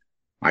purpose.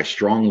 I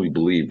strongly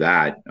believe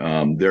that.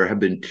 There have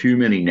been too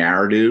many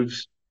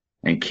narratives,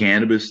 and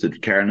the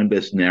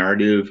cannabis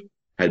narrative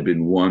had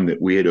been one that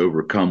we had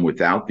overcome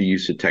without the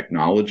use of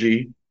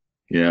technology.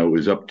 It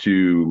was up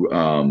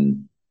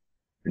to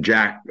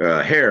Jack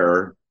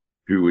Hare,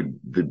 who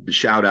would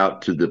shout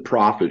out to the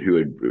prophet who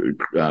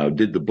had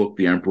did the book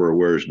The Emperor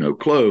Wears No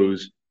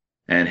Clothes,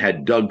 and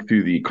had dug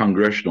through the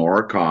congressional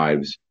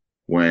archives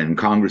when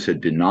Congress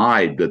had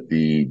denied that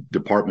the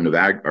Department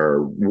of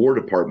War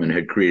Department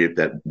had created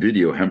that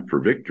video, Hemp for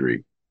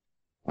Victory.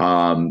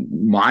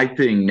 My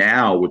thing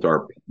now with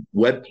our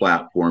web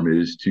platform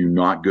is to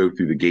not go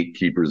through the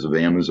gatekeepers of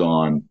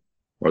Amazon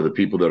or the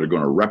people that are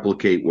going to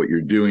replicate what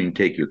you're doing,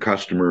 take your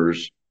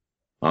customers.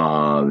 We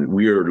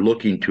are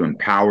looking to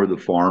empower the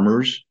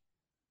farmers.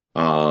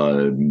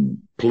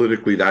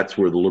 Politically, that's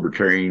where the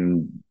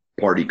Libertarian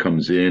Party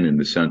comes in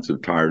the sense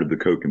of tired of the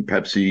Coke and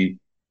Pepsi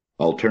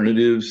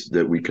alternatives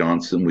that we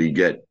constantly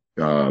get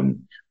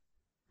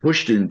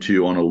pushed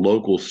into on a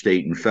local,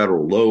 state, and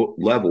federal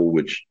level,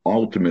 which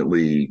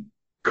ultimately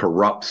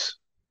corrupts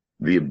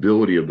the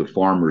ability of the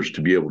farmers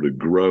to be able to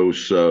grow,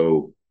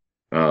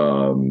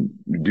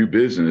 do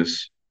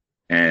business,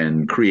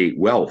 and create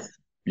wealth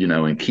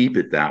and keep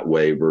it that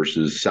way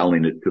versus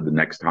selling it to the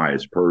next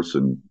highest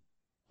person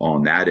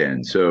on that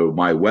end. So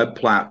my web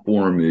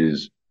platform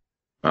is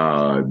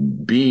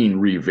being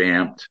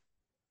revamped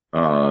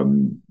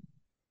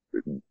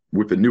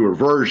with a newer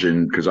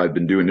version, because I've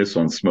been doing this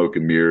on Smoke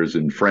and Mirrors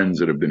and friends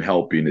that have been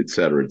helping, et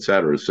cetera, et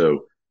cetera.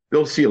 So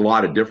they'll see a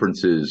lot of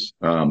differences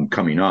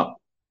coming up.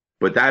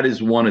 But that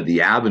is one of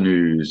the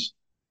avenues,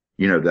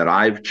 that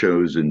I've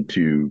chosen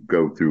to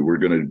go through. We're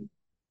going to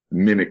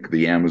mimic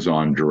the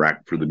Amazon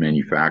direct for the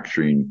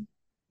manufacturing,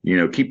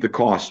 keep the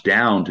cost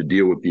down to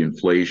deal with the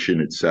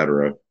inflation, et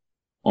cetera.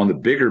 On the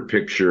bigger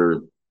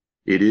picture,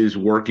 it is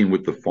working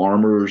with the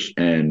farmers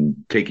and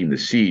taking the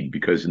seed,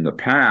 because in the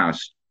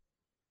past,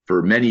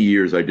 for many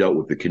years, I dealt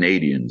with the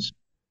Canadians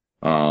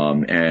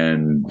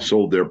and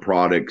sold their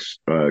products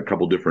a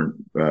couple different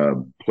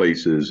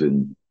places.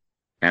 And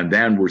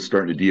then we're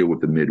starting to deal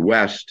with the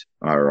Midwest,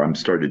 or I'm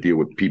starting to deal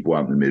with people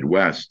out in the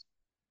Midwest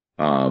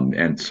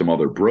and some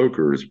other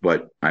brokers.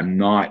 But I'm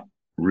not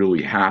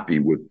really happy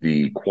with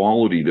the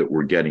quality that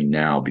we're getting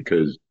now,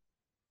 because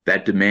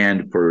that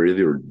demand for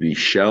either be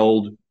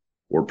shelled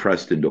or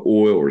pressed into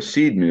oil or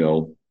seed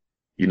meal,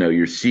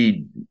 your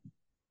seed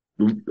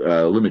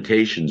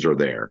limitations are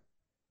there,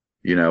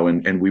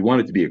 and we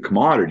want it to be a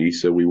commodity,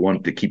 so we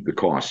want to keep the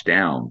cost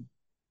down.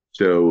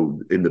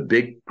 So in the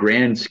big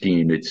grand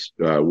scheme, it's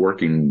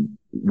working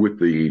with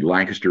the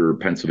Lancaster,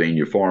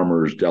 Pennsylvania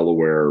farmers,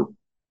 Delaware,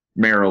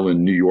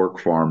 Maryland, New York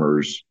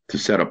farmers to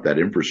set up that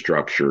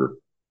infrastructure.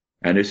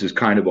 And this is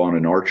kind of on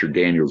an Archer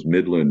Daniels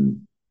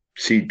Midland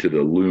seed to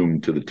the loom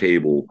to the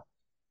table,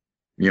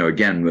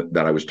 again,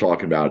 that I was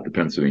talking about at the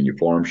Pennsylvania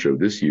Farm Show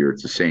this year.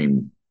 It's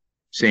the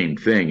same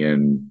thing.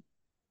 And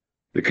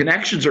the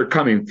connections are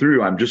coming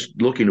through. I'm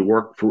just looking to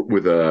work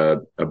with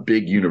a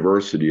big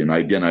university. And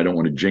I don't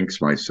want to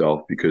jinx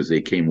myself, because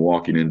they came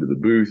walking into the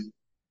booth.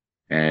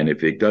 And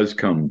if it does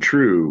come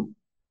true,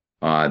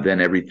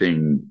 then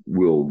everything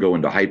will go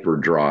into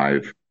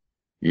hyperdrive,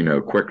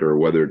 quicker,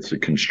 whether it's the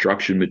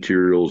construction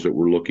materials that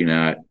we're looking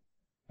at,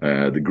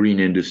 the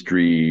green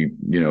industry,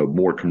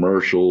 more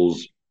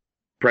commercials,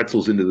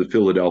 pretzels into the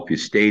Philadelphia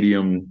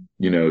Stadium,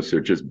 so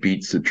it just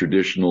beats the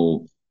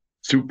traditional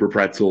super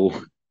pretzel,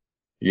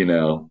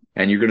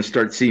 and you're going to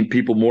start seeing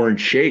people more in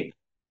shape,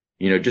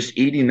 just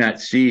eating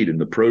that seed and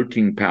the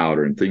protein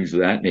powder and things of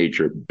that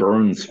nature. It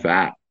burns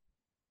fat,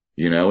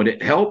 and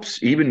it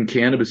helps, even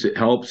cannabis, it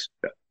helps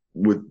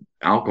with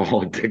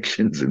alcohol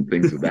addictions and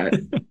things of that.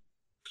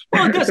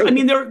 Well, it does. I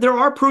mean, there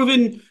are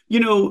proven,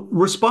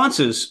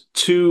 responses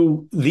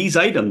to these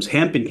items,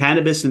 hemp and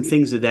cannabis and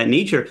things of that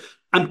nature.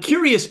 I'm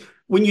curious,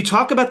 when you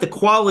talk about the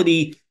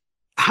quality,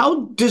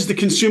 how does the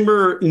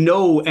consumer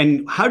know,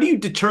 and how do you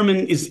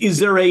determine, is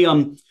there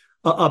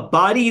a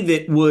body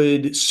that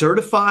would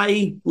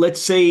certify,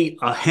 let's say,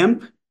 a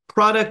hemp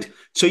product,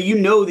 so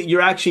that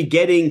you're actually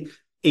getting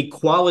a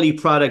quality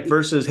product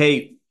versus,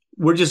 hey,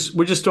 we're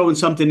just throwing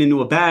something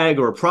into a bag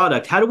or a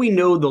product? How do we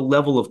know the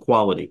level of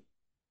quality?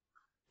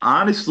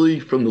 Honestly,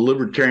 from the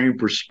libertarian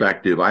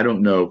perspective, I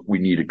don't know if we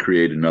need to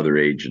create another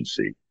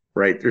agency,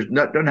 right?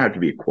 Doesn't have to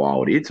be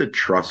equality. It's a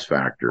trust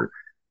factor.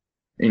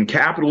 In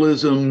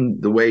capitalism,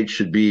 the way it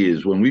should be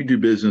is, when we do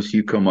business,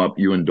 you come up,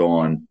 you and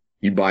Dawn,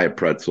 you buy a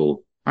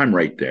pretzel, I'm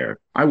right there.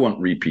 I want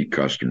repeat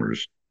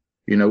customers.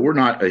 We're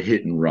not a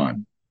hit and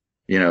run.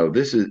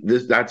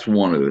 That's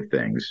one of the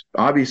things.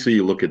 Obviously,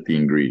 you look at the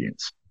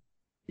ingredients.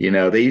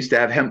 They used to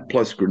have hemp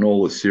plus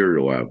granola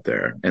cereal out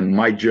there. And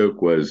my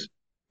joke was,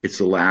 it's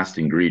the last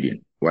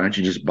ingredient. Why don't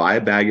you just buy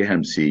a bag of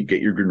hemp seed,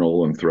 get your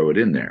granola, and throw it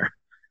in there?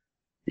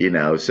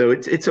 So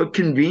it's a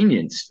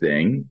convenience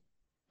thing.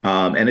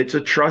 And it's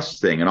a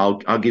trust thing. And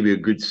I'll give you a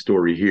good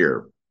story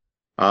here.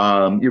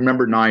 You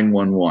remember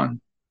 911?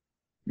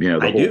 The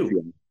I whole do.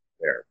 field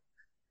there.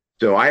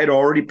 So I had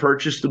already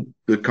purchased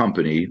the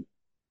company.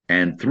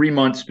 And 3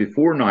 months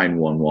before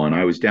 911,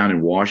 I was down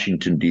in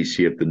Washington,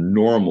 D.C. at the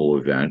Normal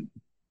event,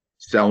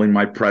 selling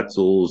my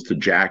pretzels to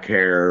Jack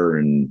Hare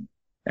and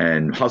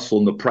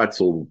hustling the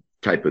pretzel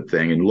type of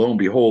thing. And lo and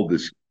behold,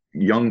 this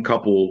young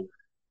couple,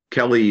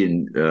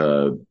 Kelly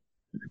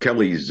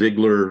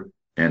Ziegler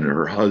and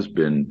her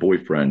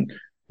boyfriend,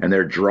 and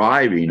they're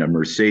driving a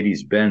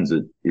Mercedes-Benz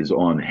that is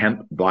on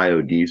hemp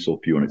biodiesel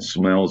fuel, and it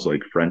smells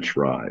like French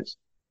fries.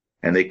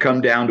 And they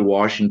come down to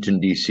Washington,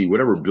 D.C.,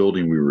 whatever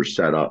building we were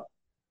set up.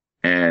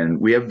 And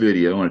we have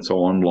video, and it's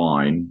all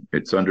online.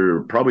 It's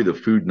under probably the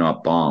Food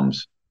Not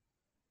Bombs.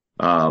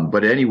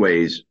 But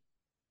anyways,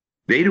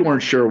 they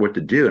weren't sure what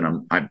to do.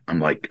 And I'm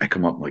like, I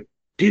come up, I'm like,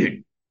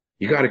 dude,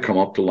 you got to come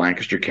up to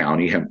Lancaster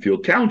County,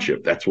 Hempfield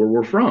Township. That's where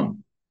we're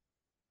from.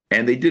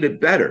 And they did it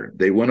better.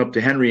 They went up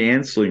to Henry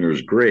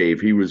Anslinger's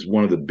grave. He was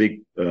one of the big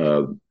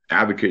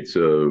advocates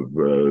of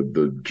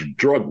the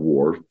drug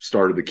war,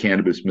 started the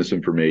cannabis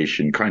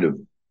misinformation, kind of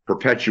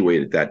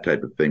perpetuated that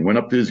type of thing. Went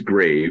up to his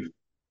grave.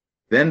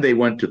 Then they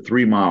went to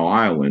 3 Mile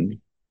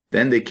Island.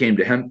 Then they came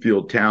to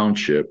Hempfield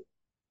Township.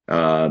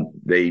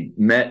 They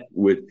met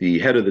with the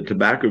head of the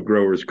Tobacco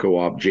Growers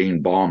Co-op,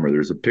 Jane Balmer.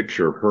 There's a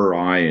picture of her,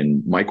 I,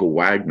 and Michael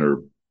Wagner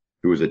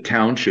who was a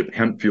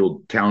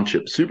Hempfield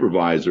township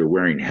supervisor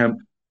wearing hemp,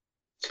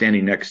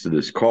 standing next to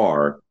this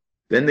car.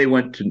 Then they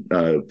went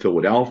to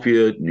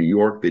Philadelphia, New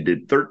York. They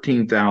did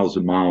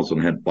 13,000 miles on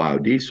hemp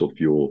biodiesel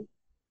fuel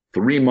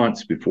 3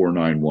 months before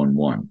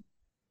 9/11.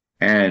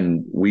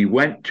 And we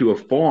went to a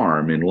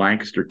farm in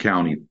Lancaster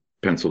County,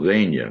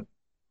 Pennsylvania.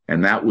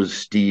 And that was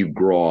Steve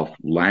Groff,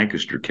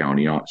 Lancaster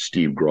County, not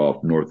Steve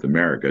Groff, North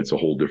America. It's a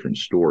whole different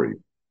story.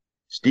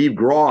 Steve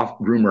Groff,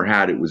 rumor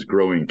had it, was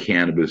growing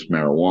cannabis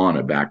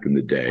marijuana back in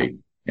the day.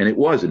 And it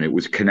wasn't. It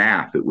was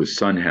Canaf. It was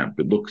sun hemp.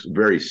 It looks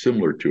very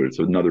similar to it. It's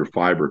another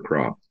fiber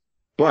crop.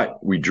 But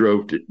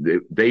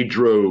they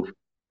drove,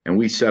 and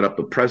we set up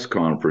a press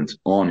conference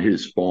on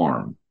his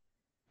farm.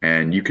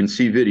 And you can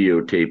see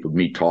videotape of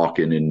me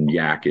talking and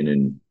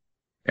yakking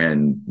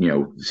and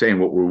saying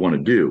what we want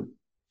to do.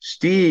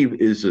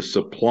 Steve is a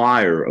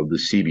supplier of the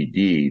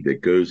CBD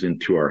that goes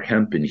into our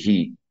hemp and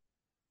heat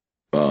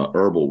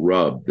herbal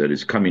rub that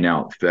is coming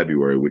out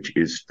February, which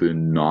is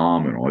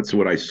phenomenal. It's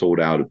what I sold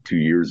out of 2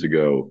 years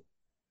ago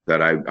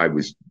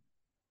that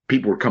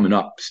people were coming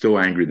up still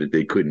angry that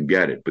they couldn't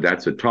get it, but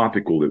that's a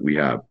topical that we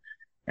have.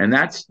 And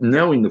that's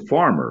knowing the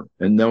farmer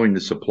and knowing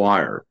the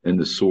supplier and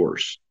the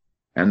source.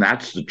 And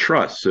that's the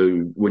trust. So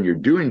when you're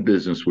doing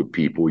business with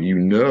people, you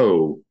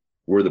know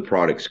where the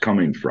product's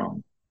coming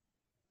from.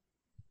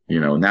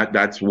 And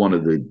that's one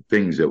of the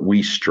things that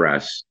we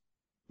stress,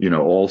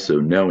 also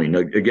knowing,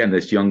 again,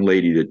 this young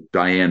lady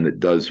Diane that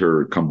does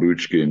her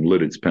kombucha in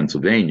Lidditz,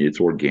 Pennsylvania,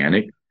 it's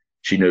organic.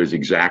 She knows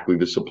exactly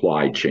the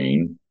supply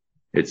chain,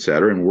 et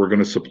cetera. And we're going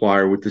to supply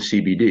her with the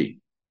CBD.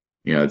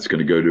 It's going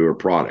to go to her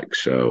product.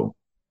 So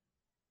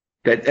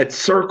that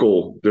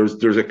circle,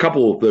 there's a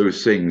couple of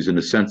those things in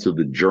the sense of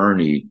the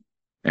journey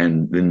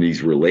and then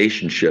these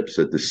relationships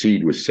that the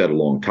seed was set a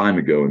long time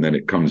ago, and then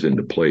it comes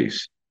into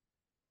place.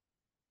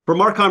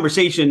 From our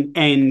conversation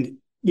and,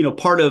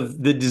 part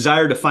of the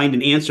desire to find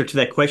an answer to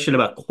that question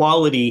about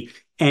quality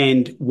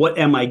and what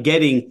am I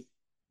getting,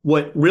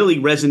 what really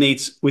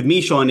resonates with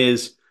me, Shawn,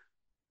 is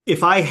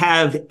if I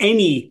have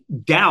any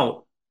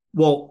doubt,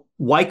 well,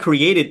 why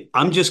create it?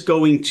 I'm just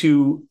going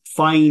to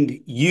find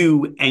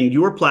you and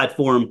your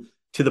platform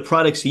to the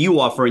products that you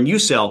offer and you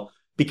sell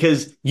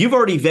because you've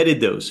already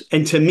vetted those.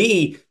 And to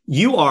me,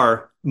 you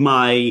are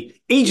my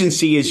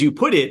agency, as you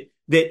put it,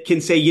 that can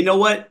say, you know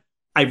what?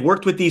 I've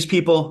worked with these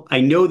people.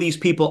 I know these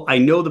people. I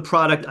know the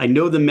product. I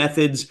know the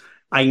methods.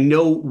 I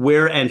know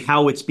where and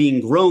how it's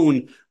being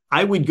grown.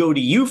 I would go to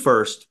you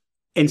first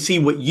and see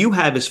what you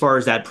have as far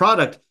as that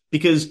product,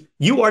 because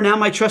you are now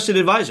my trusted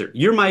advisor.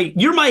 You're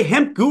my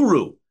hemp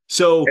guru.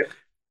 So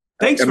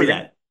thanks for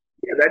that.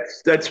 Yeah,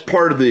 that's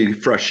part of the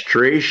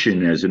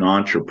frustration as an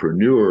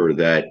entrepreneur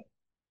that,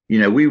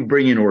 we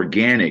bring in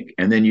organic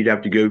and then you'd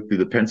have to go through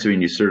the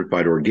Pennsylvania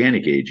Certified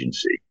Organic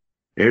Agency.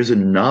 There's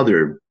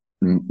another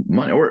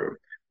money, or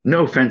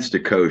no offense to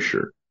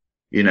kosher,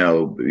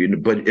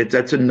 but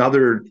that's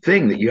another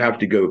thing that you have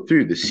to go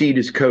through. The seed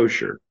is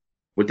kosher,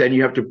 but then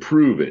you have to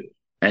prove it.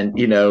 And,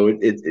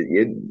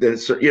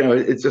 it's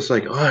just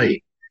like, oh,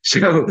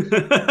 so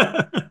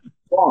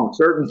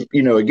certain,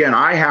 again,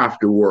 I have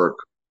to work.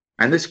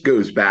 And this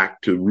goes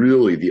back to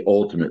really the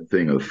ultimate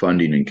thing of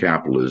funding and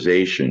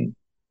capitalization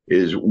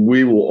is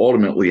we will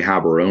ultimately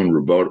have our own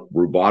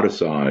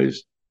roboticized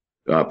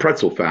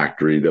pretzel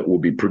factory that will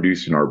be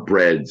producing our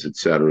breads, et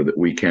cetera, that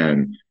we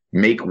can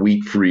make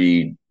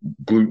wheat-free,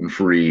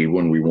 gluten-free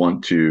when we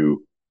want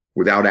to,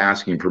 without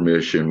asking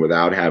permission,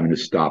 without having to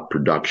stop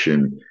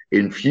production,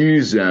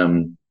 infuse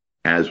them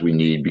as we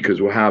need because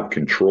we'll have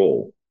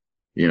control,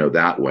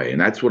 that way.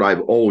 And that's what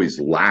I've always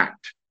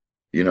lacked,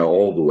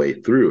 all the way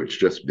through. It's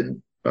just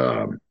been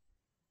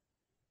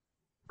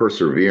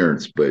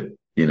perseverance, but,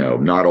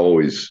 not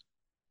always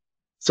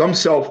some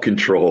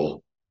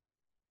self-control.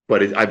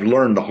 But I've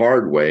learned the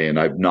hard way, and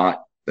I've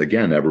not,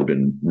 again, ever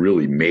been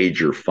really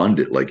major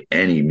funded like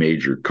any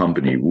major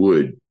company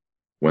would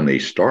when they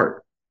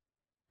start.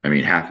 I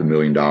mean,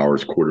 $500,000,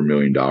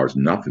 $250,000,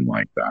 nothing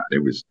like that.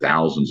 It was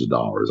thousands of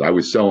dollars. I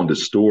was selling to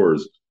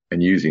stores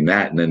and using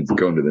that and then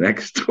going to the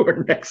next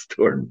store.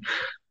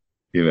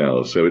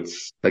 So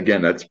it's,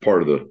 again, that's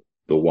part of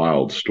the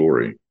wild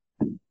story.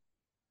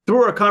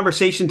 Through our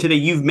conversation today,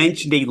 you've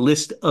mentioned a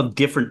list of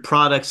different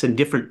products and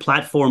different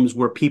platforms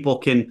where people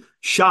can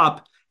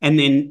shop, and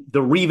then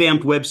the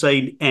revamped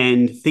website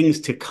and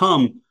things to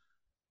come.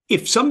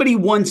 If somebody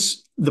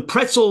wants the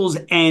pretzels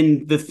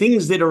and the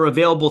things that are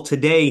available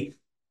today,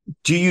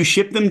 do you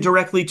ship them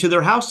directly to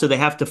their house? Do they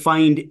have to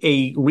find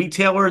a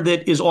retailer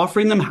that is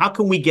offering them? How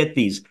can we get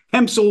these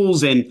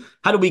Hempzels, and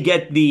how do we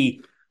get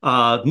the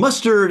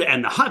mustard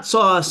and the hot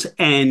sauce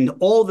and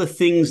all the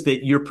things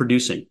that you're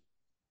producing?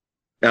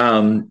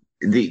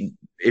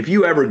 If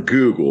you ever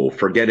Google,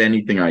 forget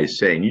anything I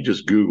say, and you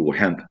just Google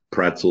hemp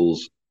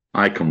pretzels,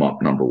 I come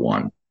up number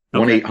one.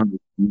 Okay.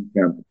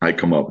 1-800-HEMP, I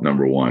come up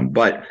number one.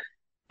 But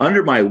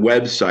under my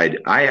website,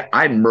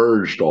 I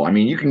merged all. I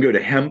mean, you can go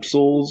to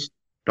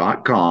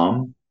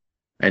hempzels.com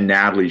and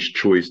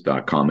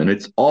natalieschoice.com. And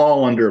it's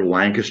all under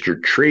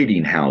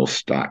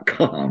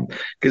lancastertradinghouse.com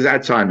because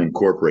that's how I'm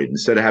incorporated.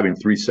 Instead of having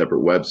 3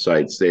 separate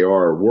websites, they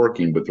are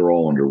working, but they're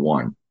all under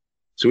one.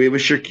 So we have a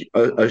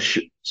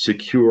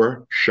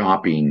secure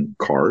shopping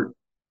cart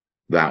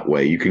that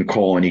way. You can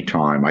call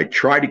anytime. I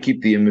try to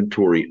keep the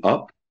inventory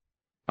up.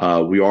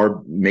 We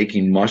are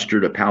making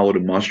mustard. A pallet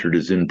of mustard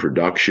is in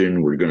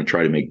production. We're going to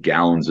try to make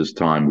gallons this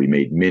time. We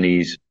made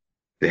minis.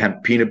 The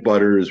hemp peanut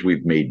butters,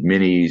 we've made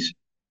minis.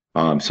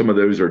 Some of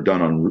those are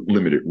done on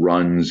limited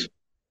runs.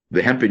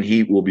 The hemp and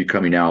heat will be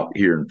coming out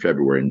here in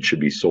February and should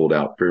be sold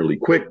out fairly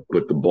quick,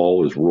 but the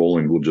ball is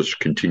rolling. We'll just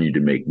continue to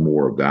make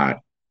more of that.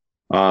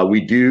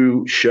 We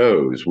do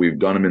shows. We've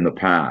done them in the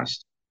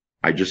past.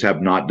 I just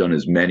have not done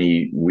as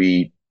many.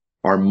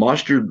 Our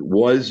mustard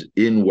was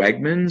in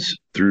Wegmans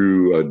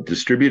through a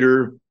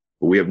distributor,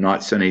 but we have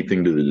not sent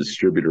anything to the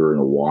distributor in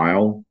a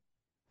while.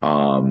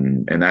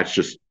 And that's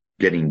just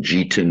getting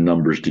GTIN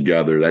numbers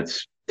together.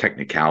 That's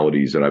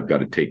technicalities that I've got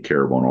to take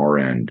care of on our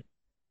end.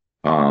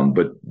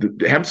 But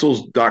the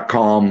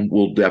Hempzels.com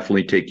will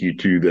definitely take you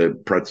to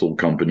the pretzel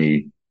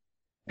company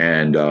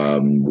and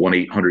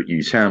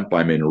 1-800-USE-HEMP.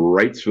 I'm in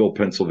Wrightsville,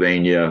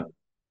 Pennsylvania.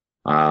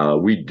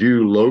 We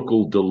do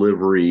local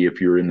delivery if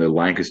you're in the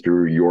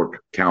Lancaster,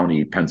 York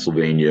County,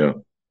 Pennsylvania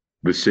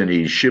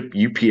vicinity. Ship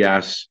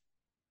UPS,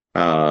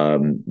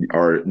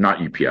 or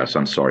not UPS,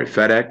 I'm sorry,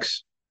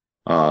 FedEx.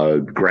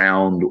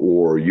 Ground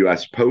or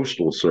U.S.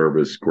 Postal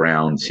Service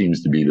ground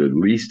seems to be the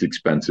least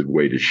expensive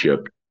way to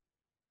ship.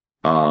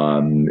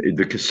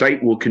 The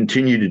site will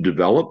continue to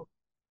develop.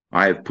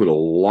 I have put a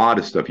lot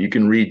of stuff. You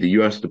can read the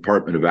U.S.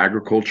 Department of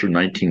Agriculture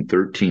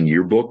 1913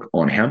 yearbook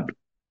on hemp,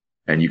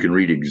 and you can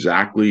read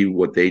exactly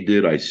what they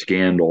did. I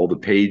scanned all the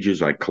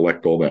pages. I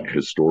collect all that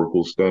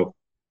historical stuff.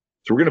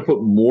 So we're going to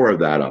put more of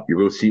that up. You're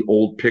going to see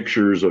old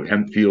pictures of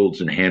hemp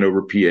fields in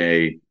Hanover,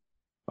 PA,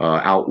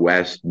 out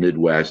west,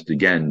 Midwest.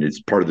 Again,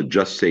 it's part of the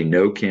Just Say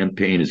No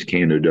campaign. Is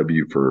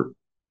KNOW for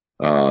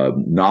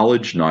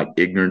knowledge, not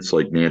ignorance,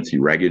 like Nancy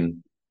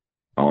Reagan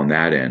on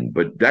that end.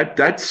 But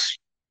that's,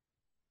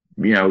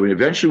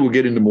 eventually we'll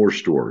get into more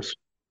stores,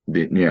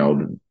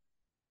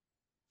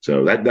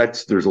 so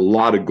there's a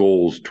lot of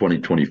goals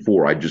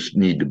 2024. I just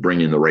need to bring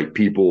in the right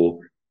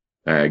people,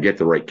 get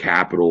the right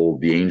capital,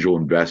 the angel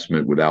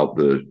investment without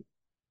the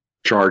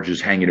charges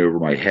hanging over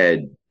my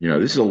head.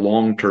 This is a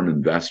long-term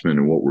investment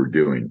in what we're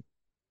doing.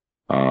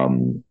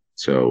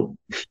 So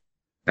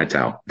that's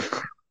how.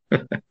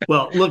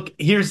 Well, look,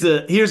 here's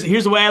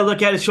the way I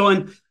look at it,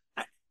 Shawn.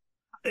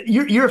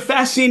 You're a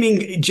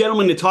fascinating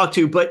gentleman to talk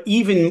to, but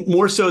even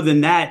more so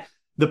than that,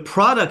 the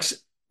products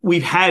we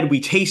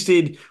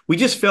tasted, we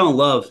just fell in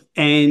love.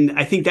 And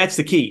I think that's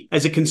the key.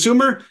 As a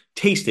consumer,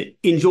 taste it,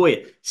 enjoy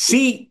it,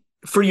 see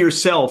for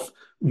yourself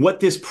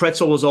what this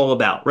pretzel is all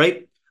about,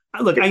 right?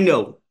 Look, I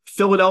know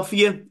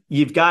Philadelphia,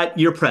 you've got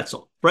your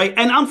pretzel, right?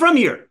 And I'm from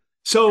here.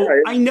 So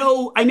right. I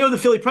know the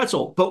Philly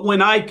pretzel, but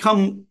when I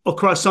come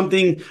across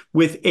something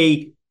with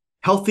a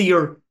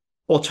healthier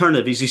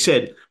alternative, as you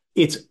said,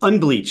 it's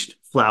unbleached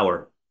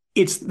flour,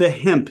 it's the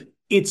hemp,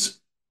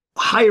 it's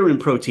higher in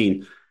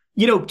protein,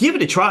 give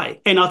it a try.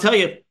 And I'll tell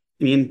you,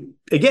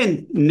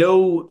 again,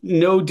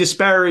 no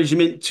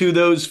disparagement to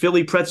those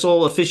Philly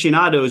pretzel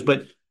aficionados,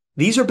 but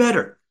these are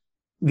better.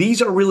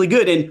 These are really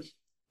good. And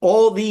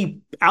all the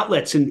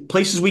outlets and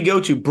places we go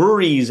to,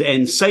 breweries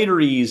and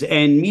cideries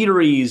and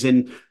meaderies,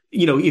 and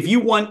if you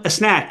want a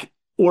snack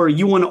or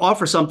you want to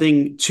offer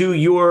something to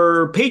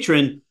your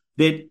patron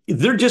that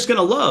they're just going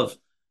to love,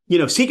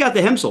 seek out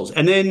the Hempzels,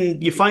 and then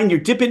you find you're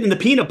dipping in the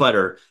peanut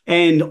butter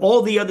and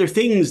all the other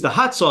things, the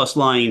hot sauce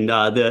line,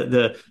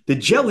 the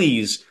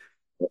jellies.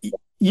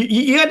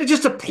 You had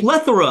just a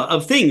plethora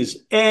of things,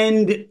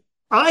 and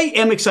I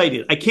am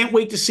excited. I can't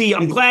wait to see.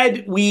 I'm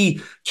glad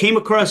we came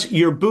across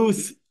your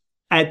booth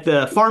at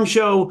the farm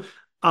show.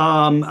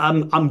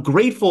 I'm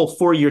grateful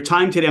for your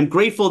time today. I'm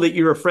grateful that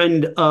you're a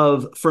friend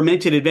of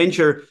Fermented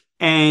Adventure,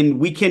 and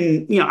we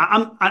can,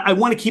 I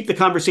want to keep the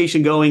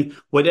conversation going.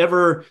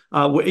 Whatever,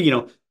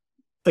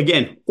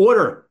 again,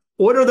 order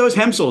those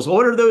Hempzels,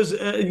 order those.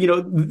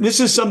 This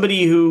is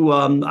somebody who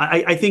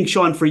I think,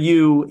 Shawn, for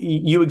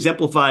you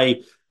exemplify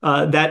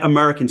that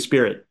American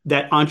spirit,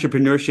 that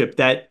entrepreneurship.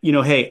 That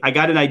hey, I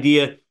got an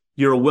idea.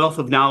 You're a wealth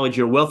of knowledge,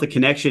 you're a wealth of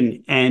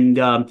connection,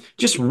 and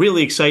just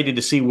really excited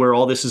to see where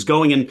all this is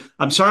going. And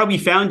I'm sorry we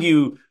found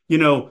you,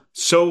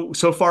 so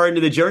far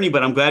into the journey,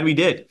 but I'm glad we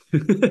did.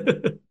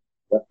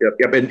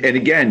 Yep. And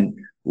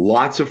again,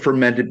 lots of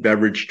fermented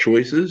beverage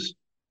choices,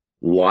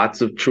 lots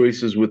of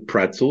choices with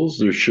pretzels.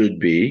 There should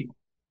be,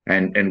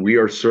 and we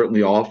are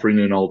certainly offering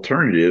an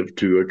alternative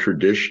to a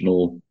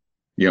traditional,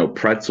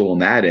 pretzel on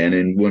that end,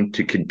 and want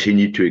to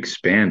continue to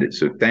expand it.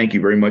 So thank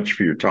you very much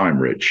for your time,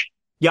 Rich.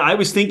 Yeah, I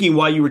was thinking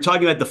while you were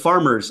talking about the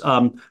farmers,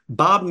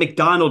 Bob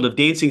McDonald of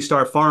Dancing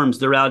Star Farms,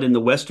 they're out in the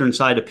western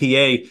side of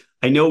PA.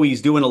 I know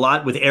he's doing a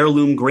lot with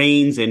heirloom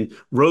grains and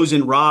rose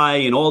and rye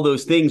and all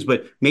those things,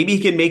 but maybe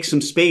he can make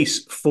some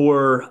space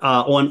for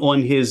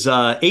on his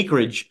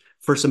acreage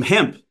for some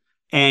hemp.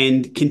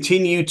 and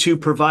continue to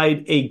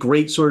provide a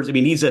great sort of, I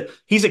mean, he's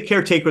a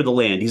caretaker of the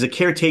land. He's a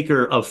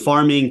caretaker of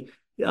farming.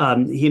 He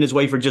and his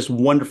wife are just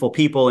wonderful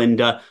people.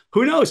 And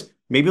who knows,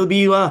 maybe there'll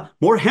be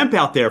more hemp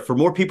out there for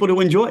more people to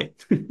enjoy.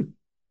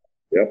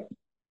 Yep.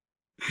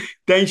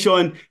 Thanks,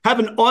 Shawn. Have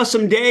an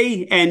awesome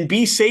day and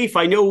be safe.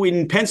 I know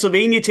in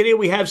Pennsylvania today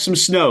we have some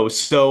snow,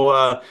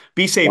 so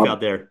be safe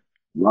out there.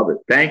 Love it.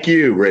 Thank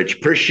you, Rich.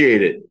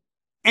 Appreciate it.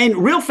 And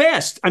real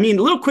fast, I mean,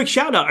 a little quick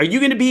shout out. Are you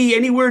going to be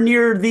anywhere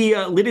near the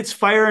Lidditz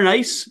Fire and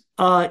Ice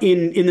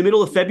in the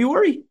middle of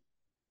February?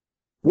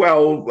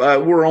 Well,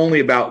 we're only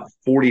about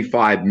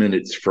 45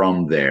 minutes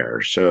from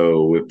there.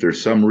 So if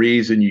there's some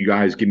reason you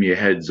guys give me a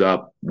heads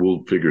up,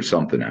 we'll figure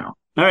something out.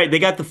 All right, they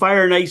got the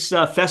Fire and Ice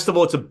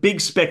Festival. It's a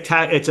big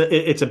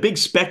it's a big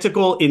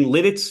spectacle in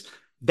Lidditz.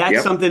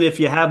 That's something if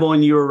you have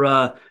on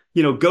your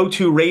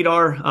go-to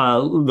radar,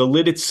 the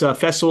Lidditz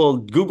Festival.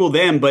 Google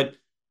them, but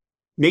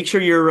make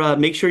sure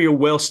you're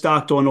well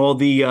stocked on all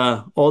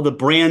the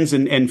brands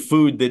and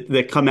food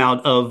that come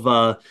out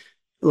of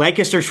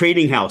Lancaster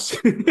Trading House,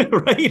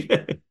 right?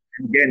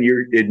 Again,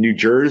 you're in New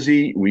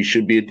Jersey. We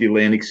should be at the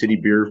Atlantic City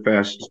Beer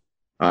Fest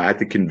at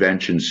the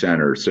convention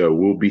center. So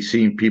we'll be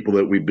seeing people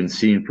that we've been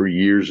seeing for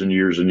years and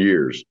years and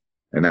years.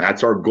 And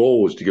that's our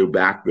goal, is to go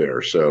back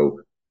there.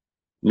 So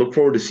look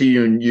forward to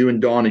seeing you and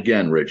Dawn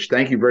again, Rich.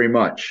 Thank you very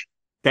much.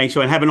 Thanks,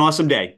 Shawn. Have an awesome day.